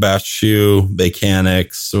Z-Bashu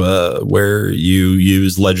mechanics, where you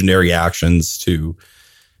use legendary actions to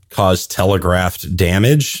cause telegraphed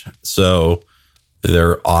damage. So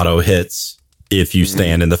they're auto hits if you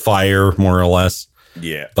stand in the fire, more or less.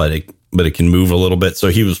 Yeah. But it can move a little bit. So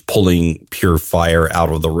he was pulling pure fire out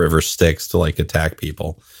of the river Styx to attack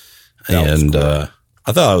people. And cool. I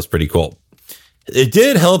thought that was pretty cool. It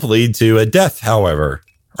did help lead to a death, however.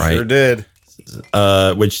 Right? Sure did.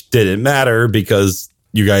 Which didn't matter because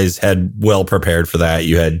you guys had well prepared for that.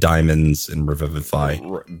 You had diamonds and revivify.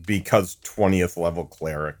 Because 20th level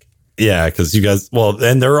cleric. Yeah, because you guys,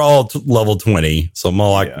 and they're all level 20. So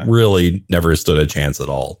Moloch really never stood a chance at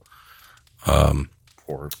all.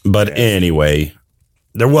 But anyway,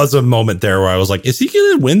 there was a moment there where I was like, is he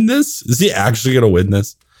going to win this? Is he actually going to win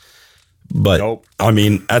this? But nope. I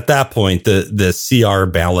mean, at that point, the CR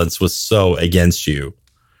balance was so against you,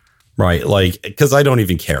 right? Because I don't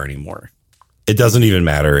even care anymore. It doesn't even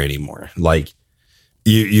matter anymore.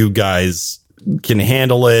 You guys can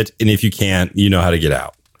handle it. And if you can't, you know how to get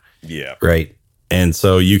out. Yeah. Right. And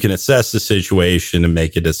so you can assess the situation and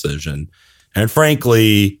make a decision. And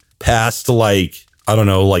frankly, past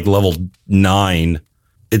level 9,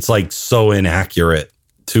 it's so inaccurate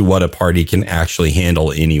to what a party can actually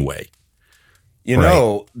handle anyway.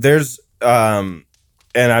 There's and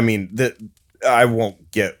I mean I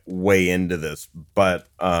won't get way into this, but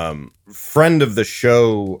friend of the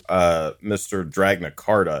show, Mr.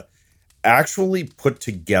 Dragnacarta, actually put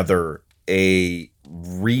together a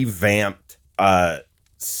revamped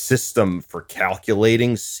system for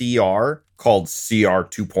calculating CR called CR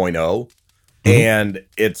 2.0. And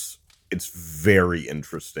it's very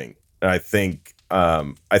interesting. And I think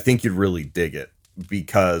you'd really dig it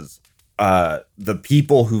because the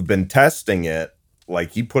people who've been testing it,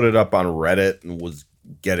 he put it up on Reddit and was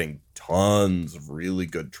getting tons of really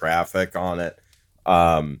good traffic on it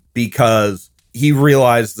because he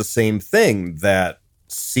realized the same thing, that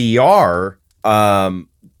CR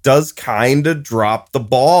does kind of drop the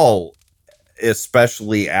ball,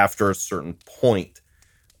 especially after a certain point.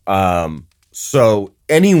 So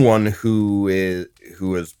anyone who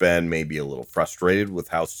has been maybe a little frustrated with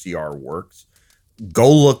how CR works, go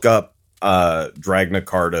look up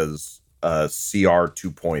Dragnacarta's CR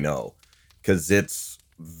 2.0 because it's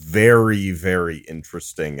very, very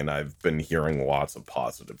interesting, and I've been hearing lots of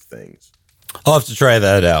positive things. I'll have to try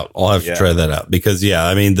that out. Because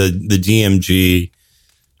I mean the DMG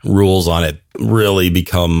rules on it really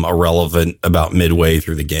become irrelevant about midway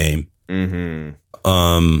through the game.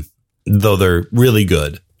 Though they're really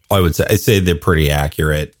good, I'd say they're pretty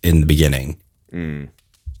accurate in the beginning.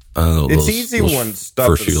 It's easy when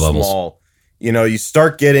stuff is small. Levels. You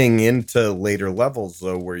start getting into later levels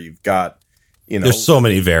though, where you've got, there's so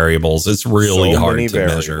many variables. It's really hard to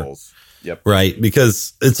measure. Yep. Right.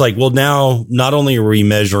 Because it's now not only are we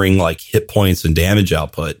measuring hit points and damage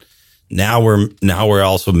output, now we're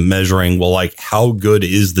also measuring, how good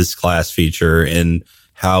is this class feature and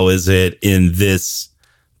how is it in this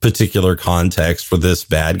particular context for this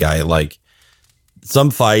bad guy?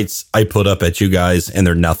 Some fights I put up at you guys and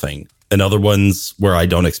they're nothing. And other ones where I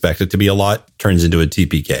don't expect it to be a lot turns into a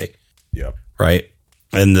TPK. Yeah. Right.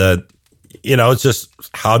 And it's just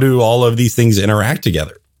how do all of these things interact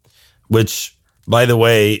together? Which by the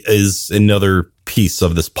way, is another piece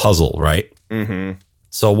of this puzzle, right? Mm-hmm.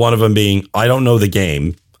 So one of them being, I don't know the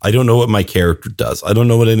game. I don't know what my character does. I don't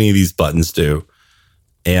know what any of these buttons do.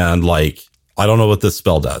 And like, I don't know what this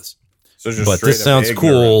spell does. So just but this sounds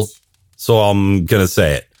cool. So I'm going to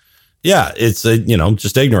say it. Yeah, it's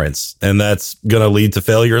just ignorance. And that's going to lead to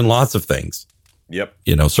failure in lots of things. Yep.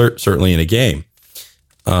 Certainly in a game.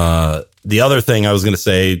 The other thing I was going to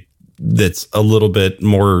say that's a little bit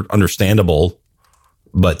more understandable,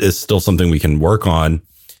 but is still something we can work on,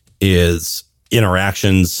 is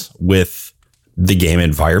interactions with the game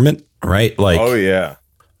environment, right? Like, oh yeah,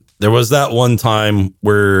 there was that one time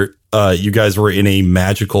where you guys were in a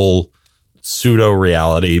magical pseudo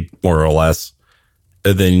reality, more or less,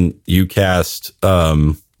 and then you cast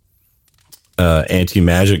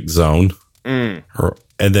anti-magic zone, and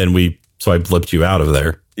then so I blipped you out of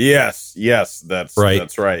there. Yes, that's right.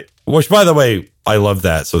 That's right. Which, by the way, I love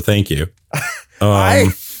that. So thank you. I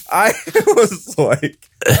was like,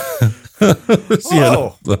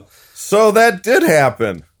 oh, so that did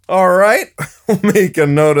happen. All right, we'll make a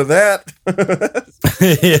note of that.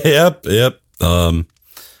 Yep.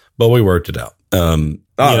 But we worked it out. That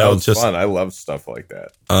was just fun. I love stuff like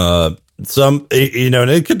that. And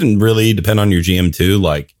it couldn't really depend on your GM too.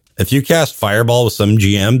 Like, if you cast Fireball with some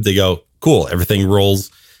GM, they go, cool, everything rolls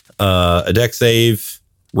a deck save,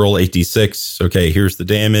 roll 8d6. Okay, here's the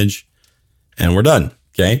damage, and we're done.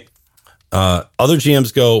 Okay. Other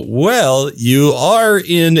GMs go, well, you are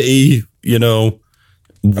in a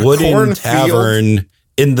wooden tavern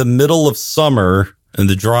in the middle of summer in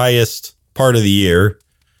the driest part of the year.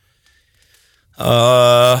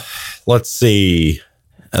 Let's see.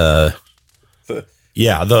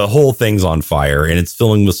 Yeah, the whole thing's on fire and it's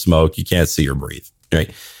filling with smoke. You can't see or breathe.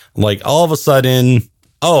 Right. Like, all of a sudden,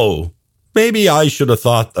 oh, maybe I should have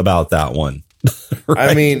thought about that one.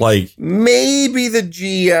 Right? I mean, like, maybe the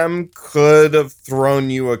GM could have thrown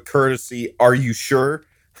you a courtesy. Are you sure?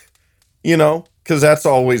 Because that's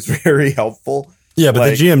always very helpful. Yeah, but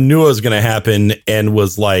the GM knew it was going to happen and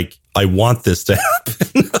was like, I want this to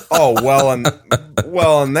happen. Oh, well, in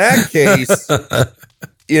that case,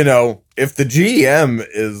 if the GM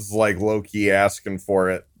is like low-key asking for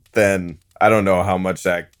it, then I don't know how much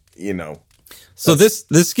that, So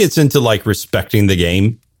this gets into like respecting the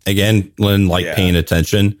game again, when paying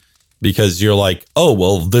attention, because you're like, oh,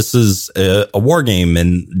 well, this is a war game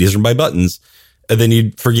and these are my buttons. And then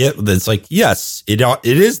you forget that it's like, yes, it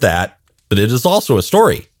is that, but it is also a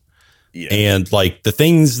story. Yeah. And like, the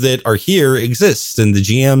things that are here exist, and the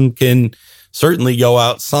GM can certainly go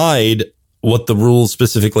outside what the rules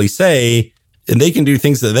specifically say, and they can do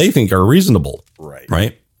things that they think are reasonable.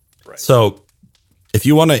 Right. So if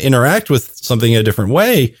you want to interact with something a different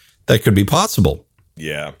way, that could be possible.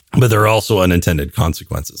 Yeah. But there are also unintended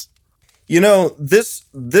consequences. This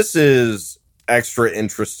is extra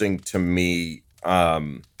interesting to me,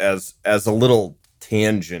 as a little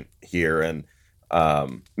tangent here, and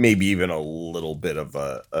maybe even a little bit of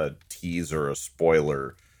a teaser, a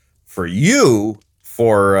spoiler for you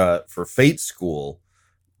for Fate School.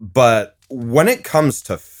 But when it comes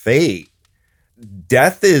to Fate,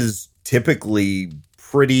 death is typically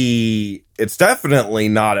it's definitely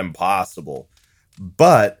not impossible.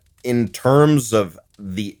 But in terms of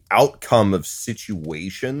the outcome of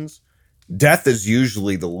situations, death is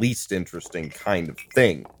usually the least interesting kind of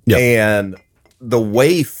thing. Yep. And the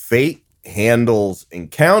way Fate handles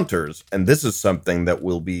encounters, and this is something that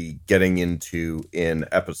we'll be getting into in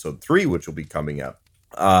episode 3, which will be coming up,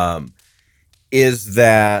 is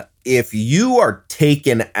that if you are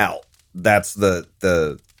taken out, that's the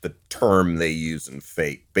term they use in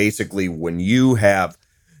Fate. Basically, when you have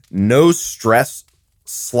no stress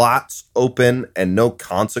slots open and no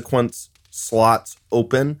consequence slots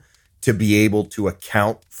open to be able to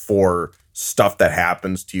account for stuff that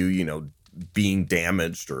happens to you, being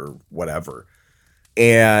damaged or whatever,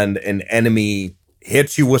 and an enemy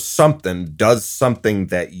hits you with something, does something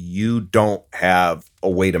that you don't have a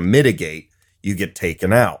way to mitigate, you get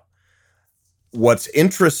taken out. What's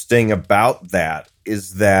interesting about that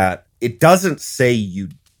is that it doesn't say you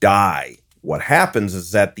die. What happens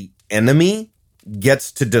is that the enemy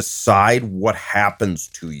gets to decide what happens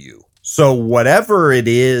to you. So whatever it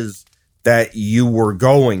is that you were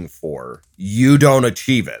going for, you don't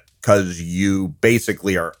achieve it because you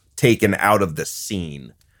basically are taken out of the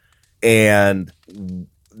scene. And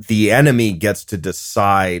the enemy gets to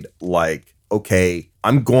decide, like, okay,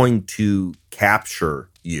 I'm going to capture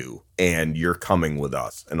you and you're coming with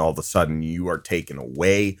us. And all of a sudden you are taken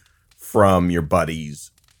away from your buddies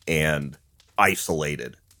and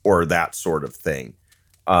isolated, or that sort of thing.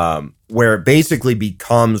 where it basically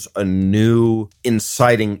becomes a new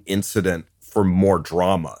inciting incident for more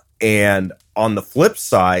drama. And on the flip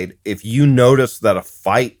side, if you notice that a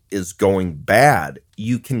fight is going bad,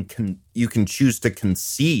 you can choose to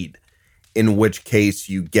concede, in which case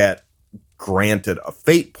you get granted a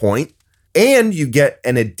fate point, and you get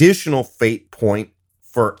an additional fate point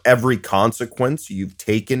for every consequence you've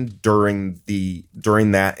taken during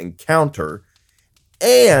that encounter.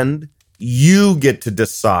 And you get to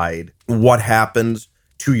decide what happens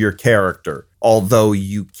to your character, although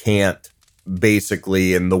you can't.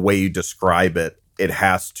 Basically, in the way you describe it, it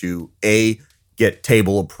has to get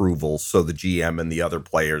table approval, so the GM and the other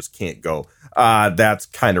players can't go, that's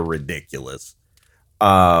kind of ridiculous.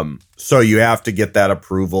 So you have to get that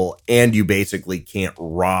approval, and you basically can't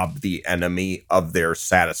rob the enemy of their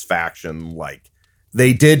satisfaction. Like,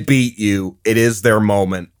 they did beat you. It is their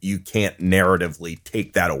moment. You can't narratively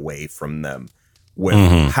take that away from them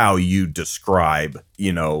with how you describe,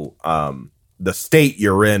 the state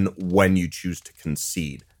you're in when you choose to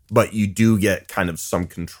concede. But you do get kind of some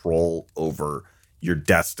control over your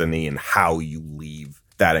destiny and how you leave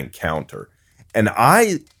that encounter. And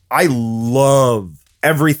I love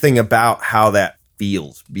everything about how that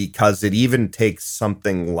feels, because it even takes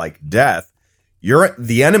something like death.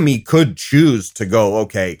 The enemy could choose to go,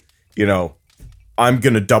 okay, I'm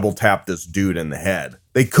going to double tap this dude in the head.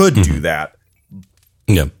 They could do that.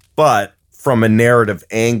 Yeah. But from a narrative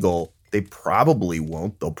angle, they probably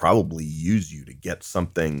won't. They'll probably use you to get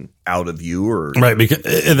something out of you, or right.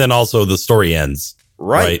 Because, and then also the story ends,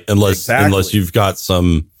 right? Unless you've got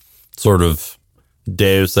some sort of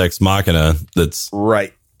Deus Ex Machina that's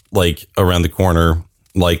right, like around the corner.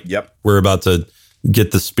 Like, yep, we're about to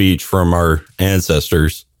get the speech from our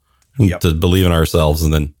ancestors to believe in ourselves,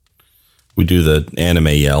 and then we do the anime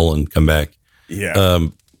yell and come back. Yeah.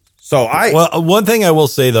 One thing I will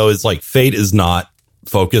say though is, like, Fate is not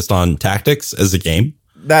focused on tactics as a game.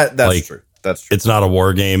 That's true. That's true. It's not a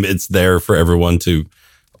war game. It's there for everyone to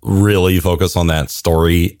really focus on that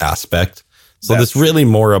story aspect. So this really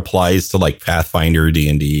more applies to like Pathfinder,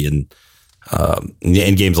 D&D, and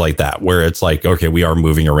games like that, where it's like, okay, we are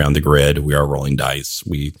moving around the grid, we are rolling dice,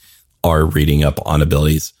 we are reading up on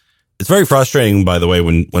abilities. It's very frustrating, by the way,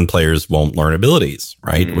 when players won't learn abilities,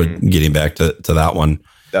 right? When getting back to that one.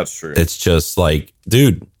 That's true. It's just like,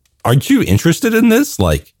 dude, aren't you interested in this?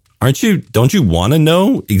 Like, don't you want to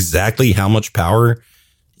know exactly how much power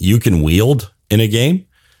you can wield in a game?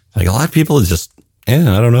 Like, a lot of people is just, I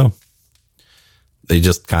don't know. They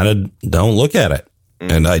just kind of don't look at it.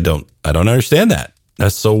 And I don't understand that.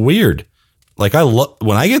 That's so weird. Like,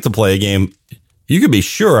 when I get to play a game, you can be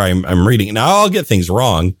sure I'm reading. Now, I'll get things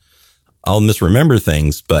wrong. I'll misremember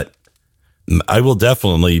things, but I will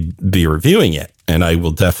definitely be reviewing it, and I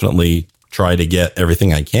will definitely try to get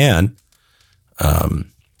everything I can.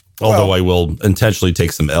 Although I will intentionally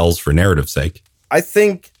take some L's for narrative's sake. I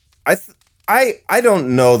think I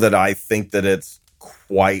don't know that I think that it's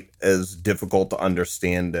quite as difficult to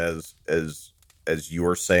understand as you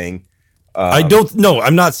were saying. I don't know.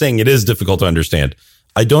 I'm not saying it is difficult to understand.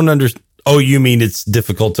 I don't understand. Oh, you mean it's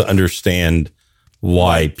difficult to understand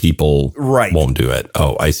why people won't do it?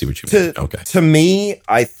 Oh, I see what you mean. Okay. To me,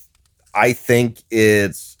 I think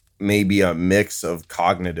it's maybe a mix of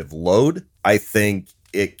cognitive load. I think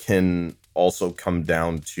it can also come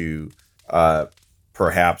down to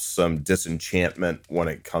perhaps some disenchantment when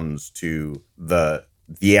it comes to the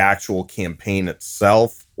actual campaign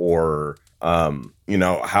itself, or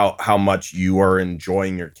how much you are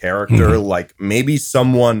enjoying your character. Like, maybe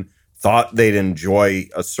someone thought they'd enjoy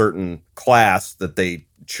a certain class that they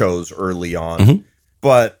chose early on,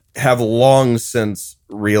 but have long since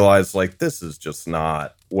realized, like, this is just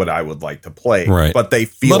not what I would like to play. Right. But they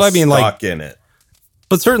feel stuck in it.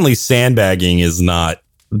 But certainly sandbagging is not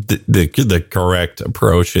the correct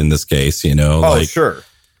approach in this case, Sure.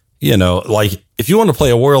 Like, if you want to play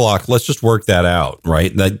a warlock, let's just work that out,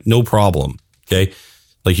 right? That, no problem. Okay.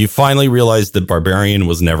 Like, you finally realized that barbarian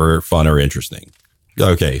was never fun or interesting.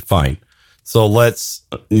 Okay, fine. So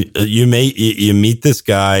you meet this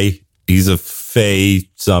guy. He's a Fey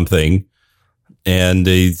something. And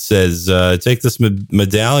he says, take this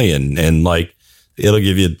medallion and, like, it'll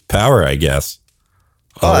give you power, I guess.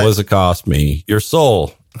 What does it cost me? Your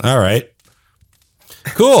soul. All right.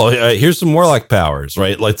 Cool. Here's some warlock powers,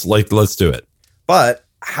 right? Let's do it. But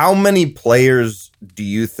how many players do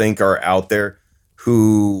you think are out there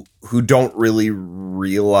who don't really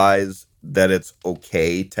realize that it's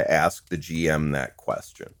okay to ask the GM that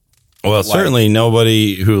question? Well, certainly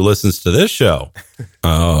nobody who listens to this show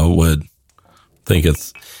would think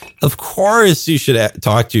it's, of course, you should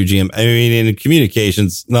talk to your GM. I mean, in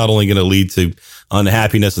communication's not only going to lead to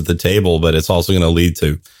unhappiness at the table, but it's also going to lead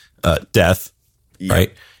to death,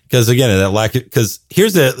 right? Because again,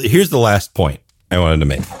 here's the last point I wanted to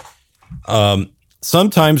make.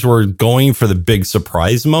 Sometimes we're going for the big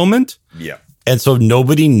surprise moment, and so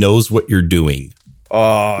nobody knows what you're doing,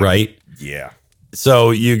 right? Yeah.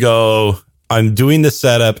 So you go, I'm doing the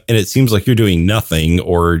setup, and it seems like you're doing nothing,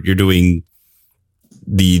 or you're doing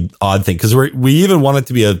the odd thing, because we even want it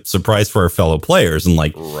to be a surprise for our fellow players, and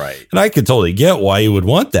and I could totally get why you would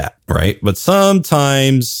want that, right? But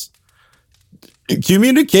sometimes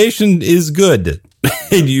communication is good,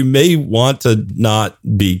 and you may want to not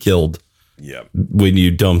be killed when you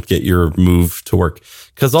don't get your move to work,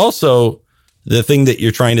 because also the thing that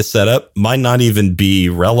you're trying to set up might not even be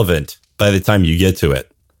relevant by the time you get to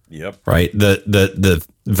it. Right. The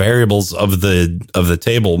variables of the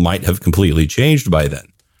table might have completely changed by then.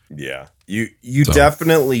 Yeah. You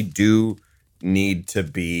definitely do need to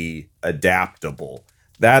be adaptable.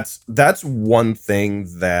 That's one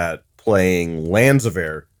thing that playing Lands of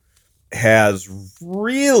Air has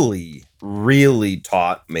really, really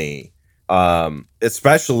taught me.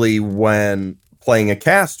 Especially when playing a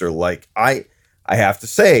caster. Like I have to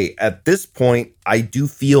say, at this point, I do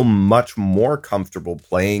feel much more comfortable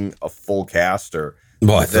playing a full caster.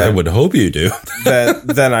 Well, I would hope you do.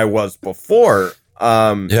 than I was before.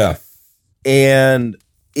 Yeah. And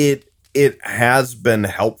it has been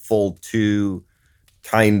helpful to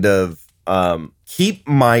kind of keep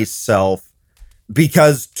myself,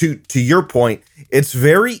 because to your point, it's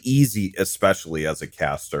very easy, especially as a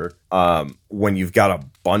caster, when you've got a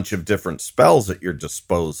bunch of different spells at your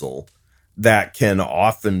disposal that can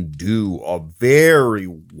often do a very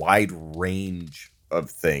wide range of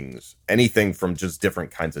things. Anything from just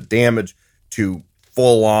different kinds of damage to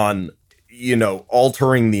full on,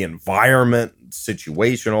 altering the environment,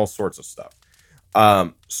 situation, all sorts of stuff.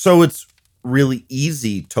 So it's really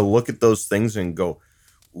easy to look at those things and go,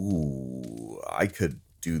 ooh, I could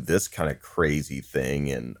do this kind of crazy thing.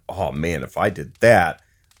 And, oh man, if I did that,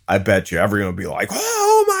 I bet you everyone would be like,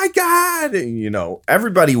 oh my God. And,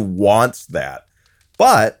 everybody wants that.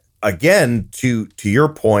 But again, to your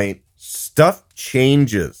point, stuff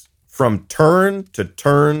changes from turn to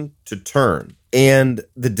turn to turn. And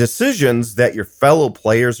the decisions that your fellow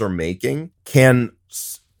players are making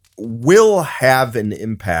will have an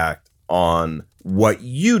impact on what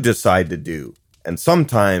you decide to do. And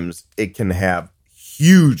sometimes it can have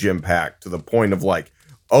huge impact to the point of like,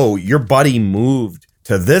 oh, your buddy moved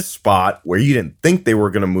to this spot where you didn't think they were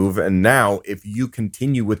going to move. And now if you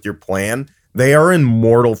continue with your plan, they are in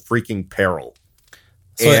mortal freaking peril.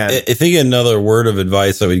 So I think another word of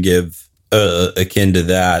advice I would give akin to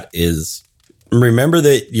that is remember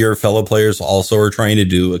that your fellow players also are trying to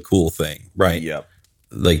do a cool thing, right? Yep.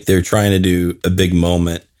 Like they're trying to do a big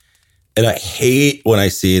moment. And I hate when I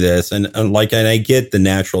see this, and I get the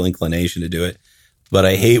natural inclination to do it, but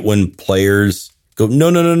I hate when players go, no,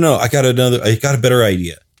 I got a better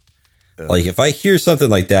idea. Like if I hear something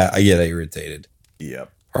like that, I get irritated.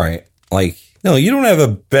 Yep. Right. Like, no, you don't have a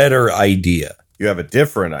better idea. You have a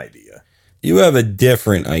different idea. You have a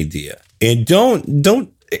different idea. And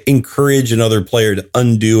don't encourage another player to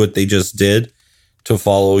undo what they just did to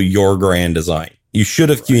follow your grand design. You should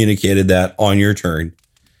have communicated that on your turn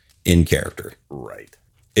in character. Right.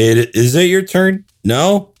 Is it your turn?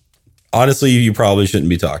 No. Honestly, you probably shouldn't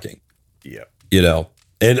be talking. Yeah.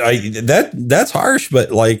 And that's harsh,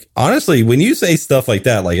 but like honestly, when you say stuff like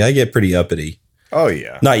that, like I get pretty uppity. Oh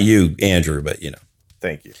yeah. Not you, Andrew, but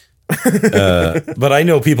Thank you. But I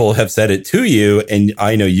know people have said it to you, and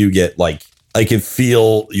I know you get like, I can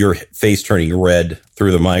feel your face turning red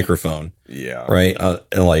through the microphone. Yeah. Right.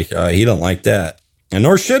 And like, he don't like that, and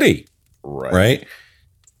nor should he. Right. Right.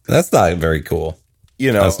 That's not very cool.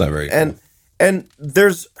 That's not very cool. And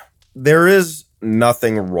there is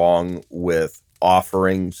nothing wrong with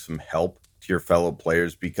offering some help to your fellow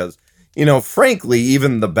players because, frankly,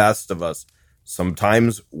 even the best of us,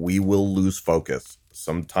 sometimes we will lose focus.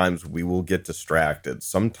 Sometimes we will get distracted.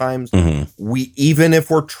 Sometimes we, even if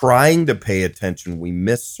we're trying to pay attention, we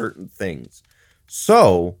miss certain things.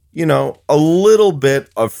 So, a little bit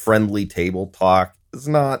of friendly table talk is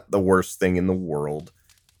not the worst thing in the world.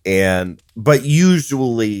 But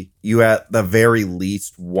usually you at the very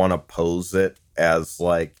least want to pose it as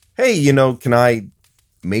like, hey, can I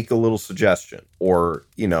make a little suggestion? Or,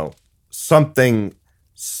 something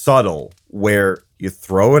subtle where you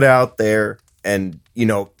throw it out there and,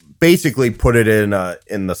 basically put it in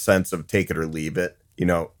the sense of take it or leave it.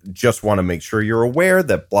 Just want to make sure you're aware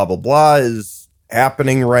that blah, blah, blah is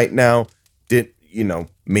happening right now.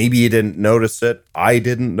 maybe you didn't notice it. I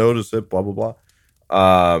didn't notice it, blah, blah,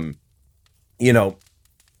 blah.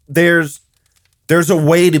 There's a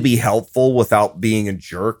way to be helpful without being a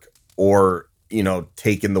jerk or,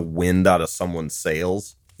 taking the wind out of someone's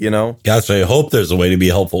sails, Gosh, I hope there's a way to be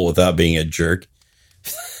helpful without being a jerk.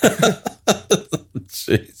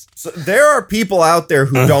 Jeez. So there are people out there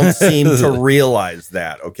who don't seem to realize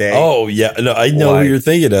that, okay? Oh, yeah. No, I know who you're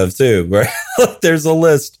thinking of, too. Right? There's a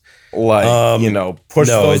list. Push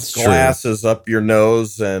those glasses up your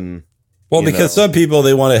nose and... Well, because some people,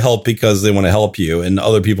 they want to help because they want to help you, and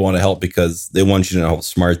other people want to help because they want you to know how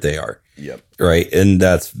smart they are. Yep. Right? And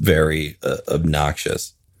that's very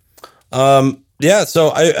obnoxious. So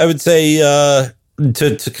I would say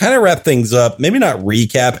to kind of wrap things up, maybe not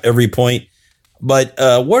recap every point, but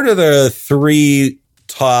what are the 3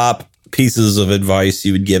 top pieces of advice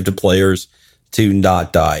you would give to players to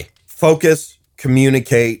not die? Focus,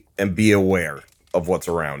 communicate, and be aware of what's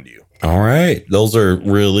around you. All right. Those are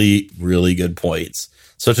really, really good points.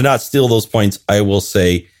 So to not steal those points, I will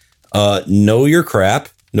say, know your crap,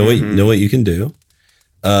 know what you can do.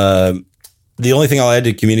 The only thing I'll add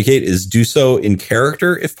to communicate is do so in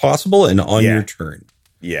character, if possible, and on your turn.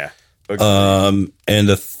 Yeah. Okay. And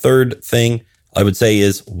the third thing I would say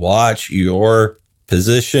is watch your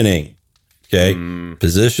positioning. Okay.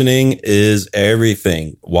 Positioning is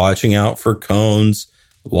everything. Watching out for cones,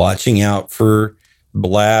 watching out for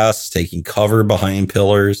blasts, taking cover behind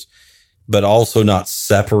pillars, but also not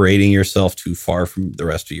separating yourself too far from the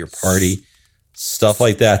rest of your party. Stuff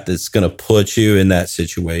like that that's going to put you in that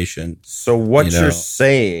situation. So what you're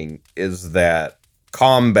saying is that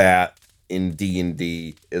combat in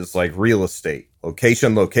D&D is like real estate.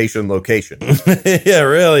 Location, location, location. Yeah, it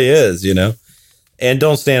really is, And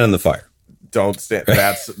don't stand in the fire. Don't stand.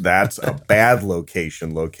 That's a bad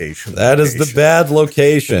location. That is the bad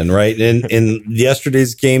location, right? In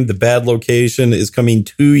yesterday's game, the bad location is coming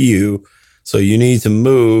to you. So you need to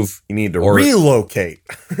move. You need to relocate.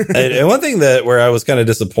 And one thing where I was kind of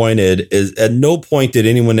disappointed is at no point did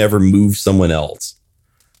anyone ever move someone else.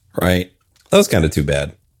 Right? That was kind of too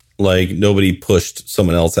bad. Like nobody pushed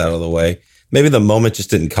someone else out of the way. Maybe the moment just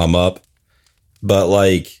didn't come up. But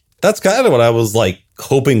like, that's kind of what I was like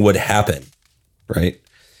hoping would happen. Right?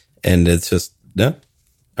 And it's just, no.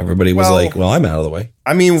 Everybody was like, well, I'm out of the way.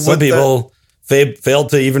 I mean, some people failed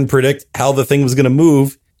to even predict how the thing was going to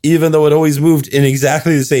move, even though it always moved in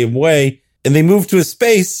exactly the same way. And they moved to a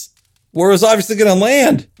space where it was obviously going to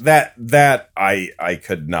land. That I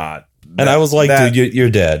could not. And I was like, dude, you're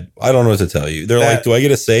dead. I don't know what to tell you. They're like, do I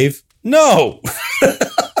get a save? No.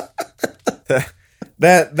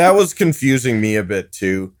 that was confusing me a bit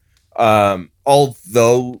too.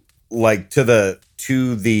 Although like to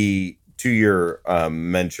your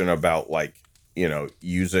mention about like,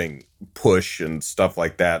 using push and stuff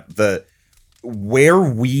like that, where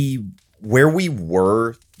we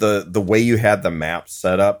were, the way you had the map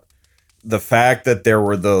set up, the fact that there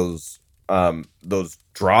were those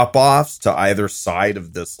drop offs to either side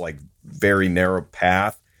of this like very narrow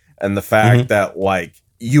path, and the fact that like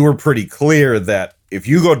you were pretty clear that if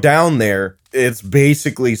you go down there, it's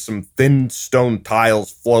basically some thin stone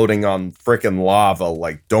tiles floating on frickin' lava.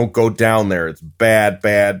 Like, don't go down there. It's bad,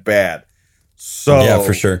 bad, bad. So yeah,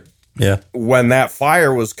 for sure. Yeah. When that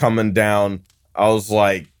fire was coming down, I was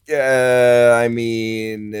like, I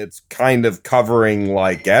mean, it's kind of covering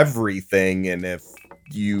like everything. And if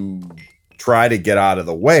you try to get out of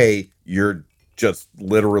the way, you're just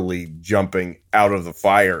literally jumping out of the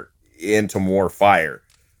fire into more fire.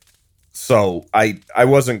 So I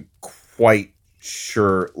wasn't quite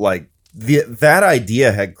sure, like that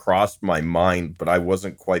idea had crossed my mind, but I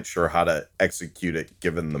wasn't quite sure how to execute it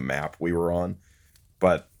given the map we were on.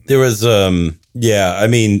 But there was, I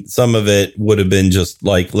mean, some of it would have been just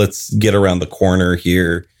like, let's get around the corner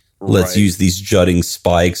here. Let's use these jutting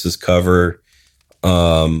spikes as cover.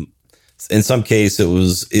 In some case, it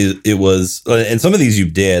was, and some of these you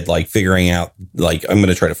did, like figuring out, like, I'm going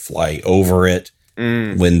to try to fly over it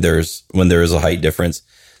when there is a height difference.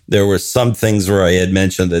 There were some things where I had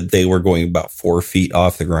mentioned that they were going about 4 feet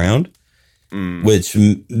off the ground, which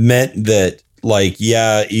meant that, like,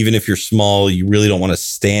 yeah, even if you're small, you really don't want to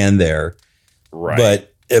stand there. Right.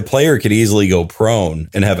 But a player could easily go prone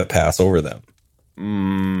and have it pass over them.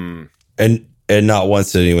 And not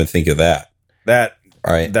once did anyone think of that.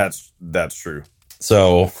 Right. That's true.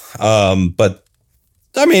 So, but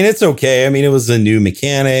I mean, it's okay. I mean, it was a new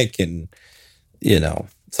mechanic and,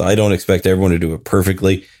 so I don't expect everyone to do it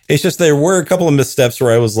perfectly. It's just there were a couple of missteps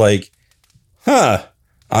where I was like, I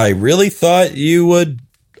really thought you would,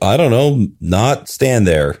 I don't know, not stand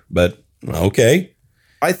there, but okay.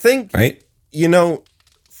 I think, right?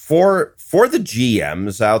 for the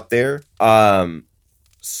GMs out there,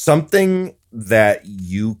 something that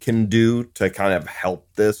you can do to kind of help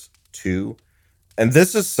this too, and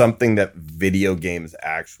this is something that video games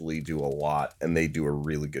actually do a lot, and they do a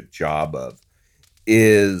really good job of,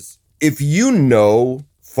 is if you know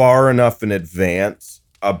far enough in advance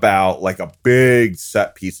about like a big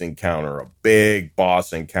set piece encounter, a big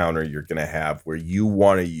boss encounter you're going to have where you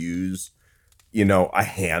want to use, a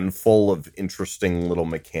handful of interesting little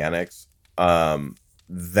mechanics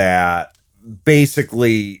that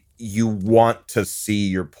basically you want to see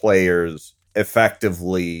your players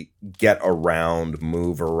effectively get around,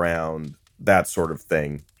 move around, that sort of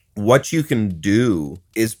thing. What you can do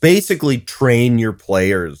is basically train your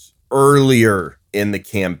players earlier in the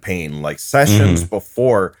campaign, like sessions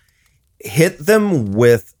before. Hit them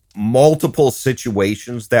with multiple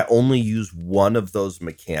situations that only use one of those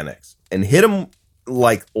mechanics, and hit them,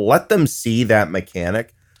 like, let them see that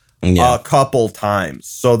mechanic a couple times,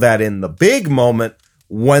 so that in the big moment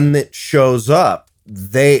when it shows up,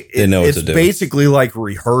 they know it's basically like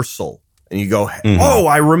rehearsal, and you go, oh,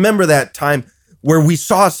 I remember that time where we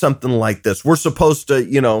saw something like this. We're supposed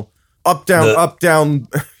to, up, down,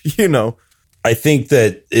 I think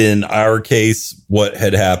that in our case, what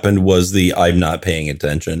had happened was the I'm not paying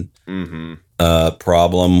attention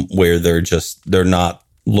problem, where they're not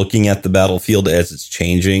looking at the battlefield as it's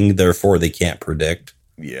changing. Therefore, they can't predict.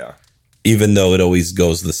 Yeah. Even though it always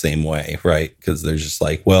goes the same way, right? Because they're just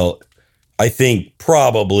like, well, I think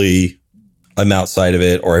probably I'm outside of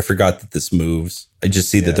it, or I forgot that this moves. I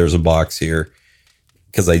just see that there's a box here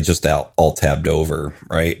because I just alt tabbed over,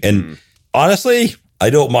 right? And honestly,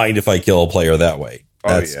 I don't mind if I kill a player that way.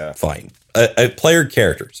 That's fine. A player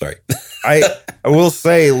character, sorry. I will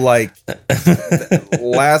say, like,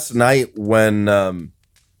 last night when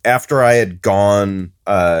after I had gone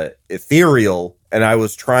ethereal and I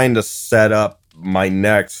was trying to set up my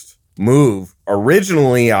next move,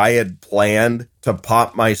 originally I had planned to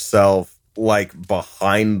pop myself like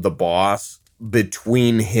behind the boss,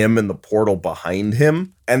 between him and the portal behind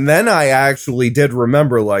him. And then I actually did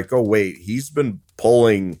remember, like, oh wait, he's been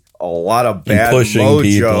pulling a lot of bad mojo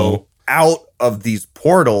people out of these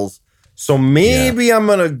portals. So maybe I'm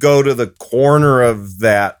going to go to the corner of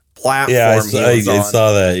that platform. Yeah, I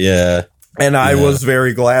saw that. Yeah. And I was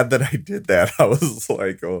very glad that I did that. I was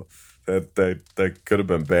like, oh, that could have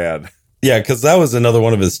been bad. Yeah, because that was another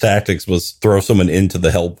one of his tactics, was throw someone into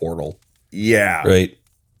the hell portal. Yeah. Right.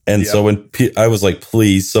 And so when I was like,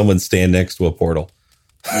 please, someone stand next to a portal.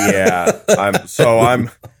 Yeah.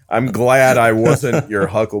 I'm glad I wasn't your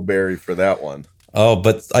Huckleberry for that one. Oh,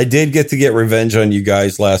 but I did get to get revenge on you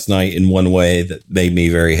guys last night in one way that made me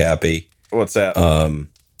very happy. What's that?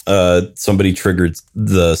 Somebody triggered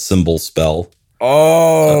the symbol spell.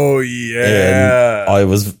 Oh, yeah. And I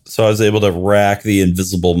was able to rack the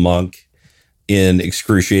invisible monk in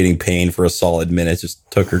excruciating pain for a solid minute. Just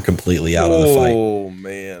took her completely out of the fight. Oh,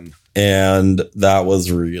 man. And that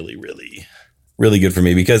was really, really, really good for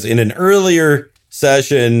me, because in an earlier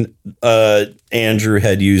session, Andrew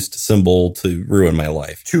had used symbol to ruin my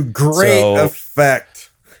life. To great effect.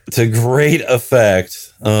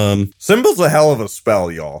 Symbol's a hell of a spell,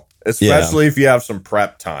 y'all. Especially if you have some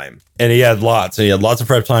prep time. And he had lots of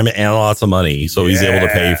prep time and lots of money. So he's able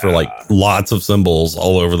to pay for like lots of symbols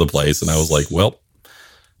all over the place. And I was like, well,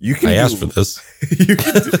 I asked for this.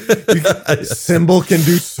 Symbol can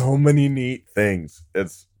do so many neat things.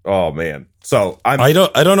 Oh man. So I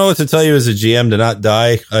don't know what to tell you as a GM to not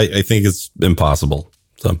die. I think it's impossible.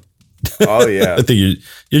 So oh yeah. I think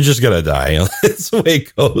you're just gonna die. It's the way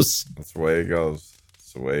it goes. That's the way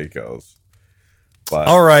it goes. But,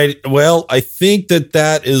 all right. Well, I think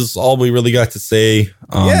that is all we really got to say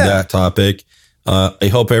on that topic. I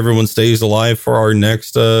hope everyone stays alive for our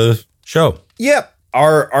next show. Yep.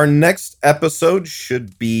 Our next episode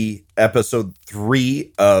should be episode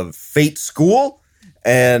 3 of Fate School.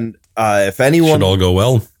 And if anyone should all go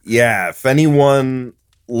well. Yeah. If anyone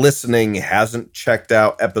listening hasn't checked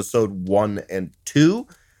out episode 1 and 2,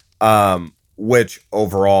 which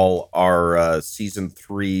overall are season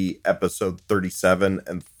 3, episode 37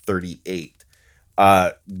 and 38.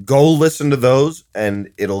 Go listen to those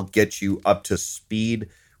and it'll get you up to speed.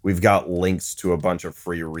 We've got links to a bunch of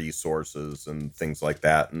free resources and things like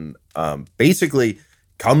that. And basically,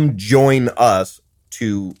 come join us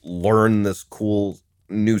to learn this cool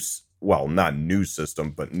not new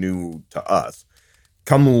system, but new to us.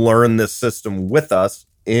 Come learn this system with us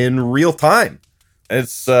in real time.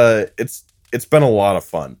 It's been a lot of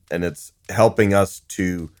fun, and it's helping us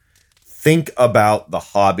to think about the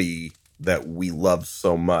hobby that we love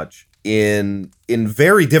so much in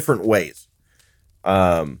very different ways.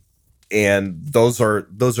 And those are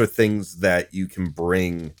things that you can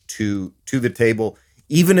bring to the table,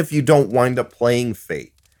 even if you don't wind up playing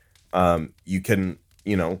Fate. You can,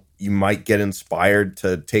 you might get inspired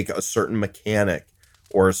to take a certain mechanic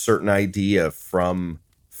or a certain idea from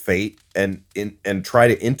Fate and try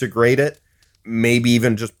to integrate it, maybe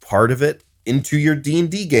even just part of it, into your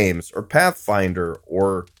D&D games or Pathfinder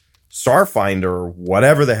or Starfinder or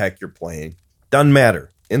whatever the heck you're playing. Doesn't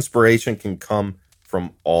matter. Inspiration can come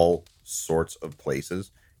from all sorts of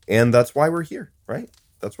places, and that's why we're here, right?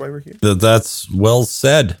 That's why we're here. That's well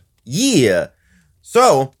said. Yeah.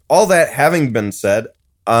 So, all that having been said,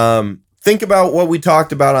 think about what we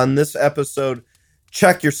talked about on this episode.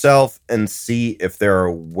 Check yourself and see if there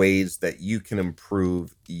are ways that you can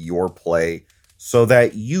improve your play so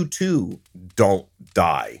that you too don't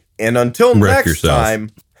die. And until next time,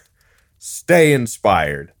 stay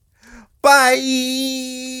inspired.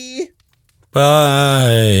 Bye.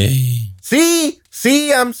 Bye.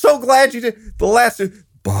 See, I'm so glad you did the last.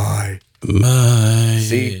 Bye. Bye.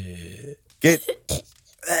 See,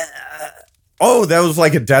 oh, that was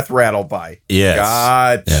like a death rattle. Bye. Yes.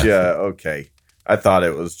 Gotcha. Yeah. Okay. I thought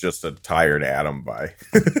it was just a tired Adam. Bye.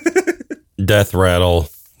 Death rattle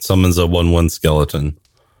summons a 1/1 skeleton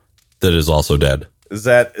that is also dead. Is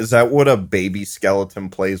that what a baby skeleton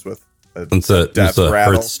plays with? It's a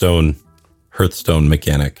Hearthstone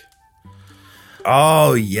mechanic.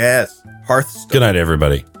 Oh, yes. Hearthstone. Good night,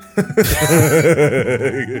 everybody.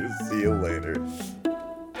 See you later.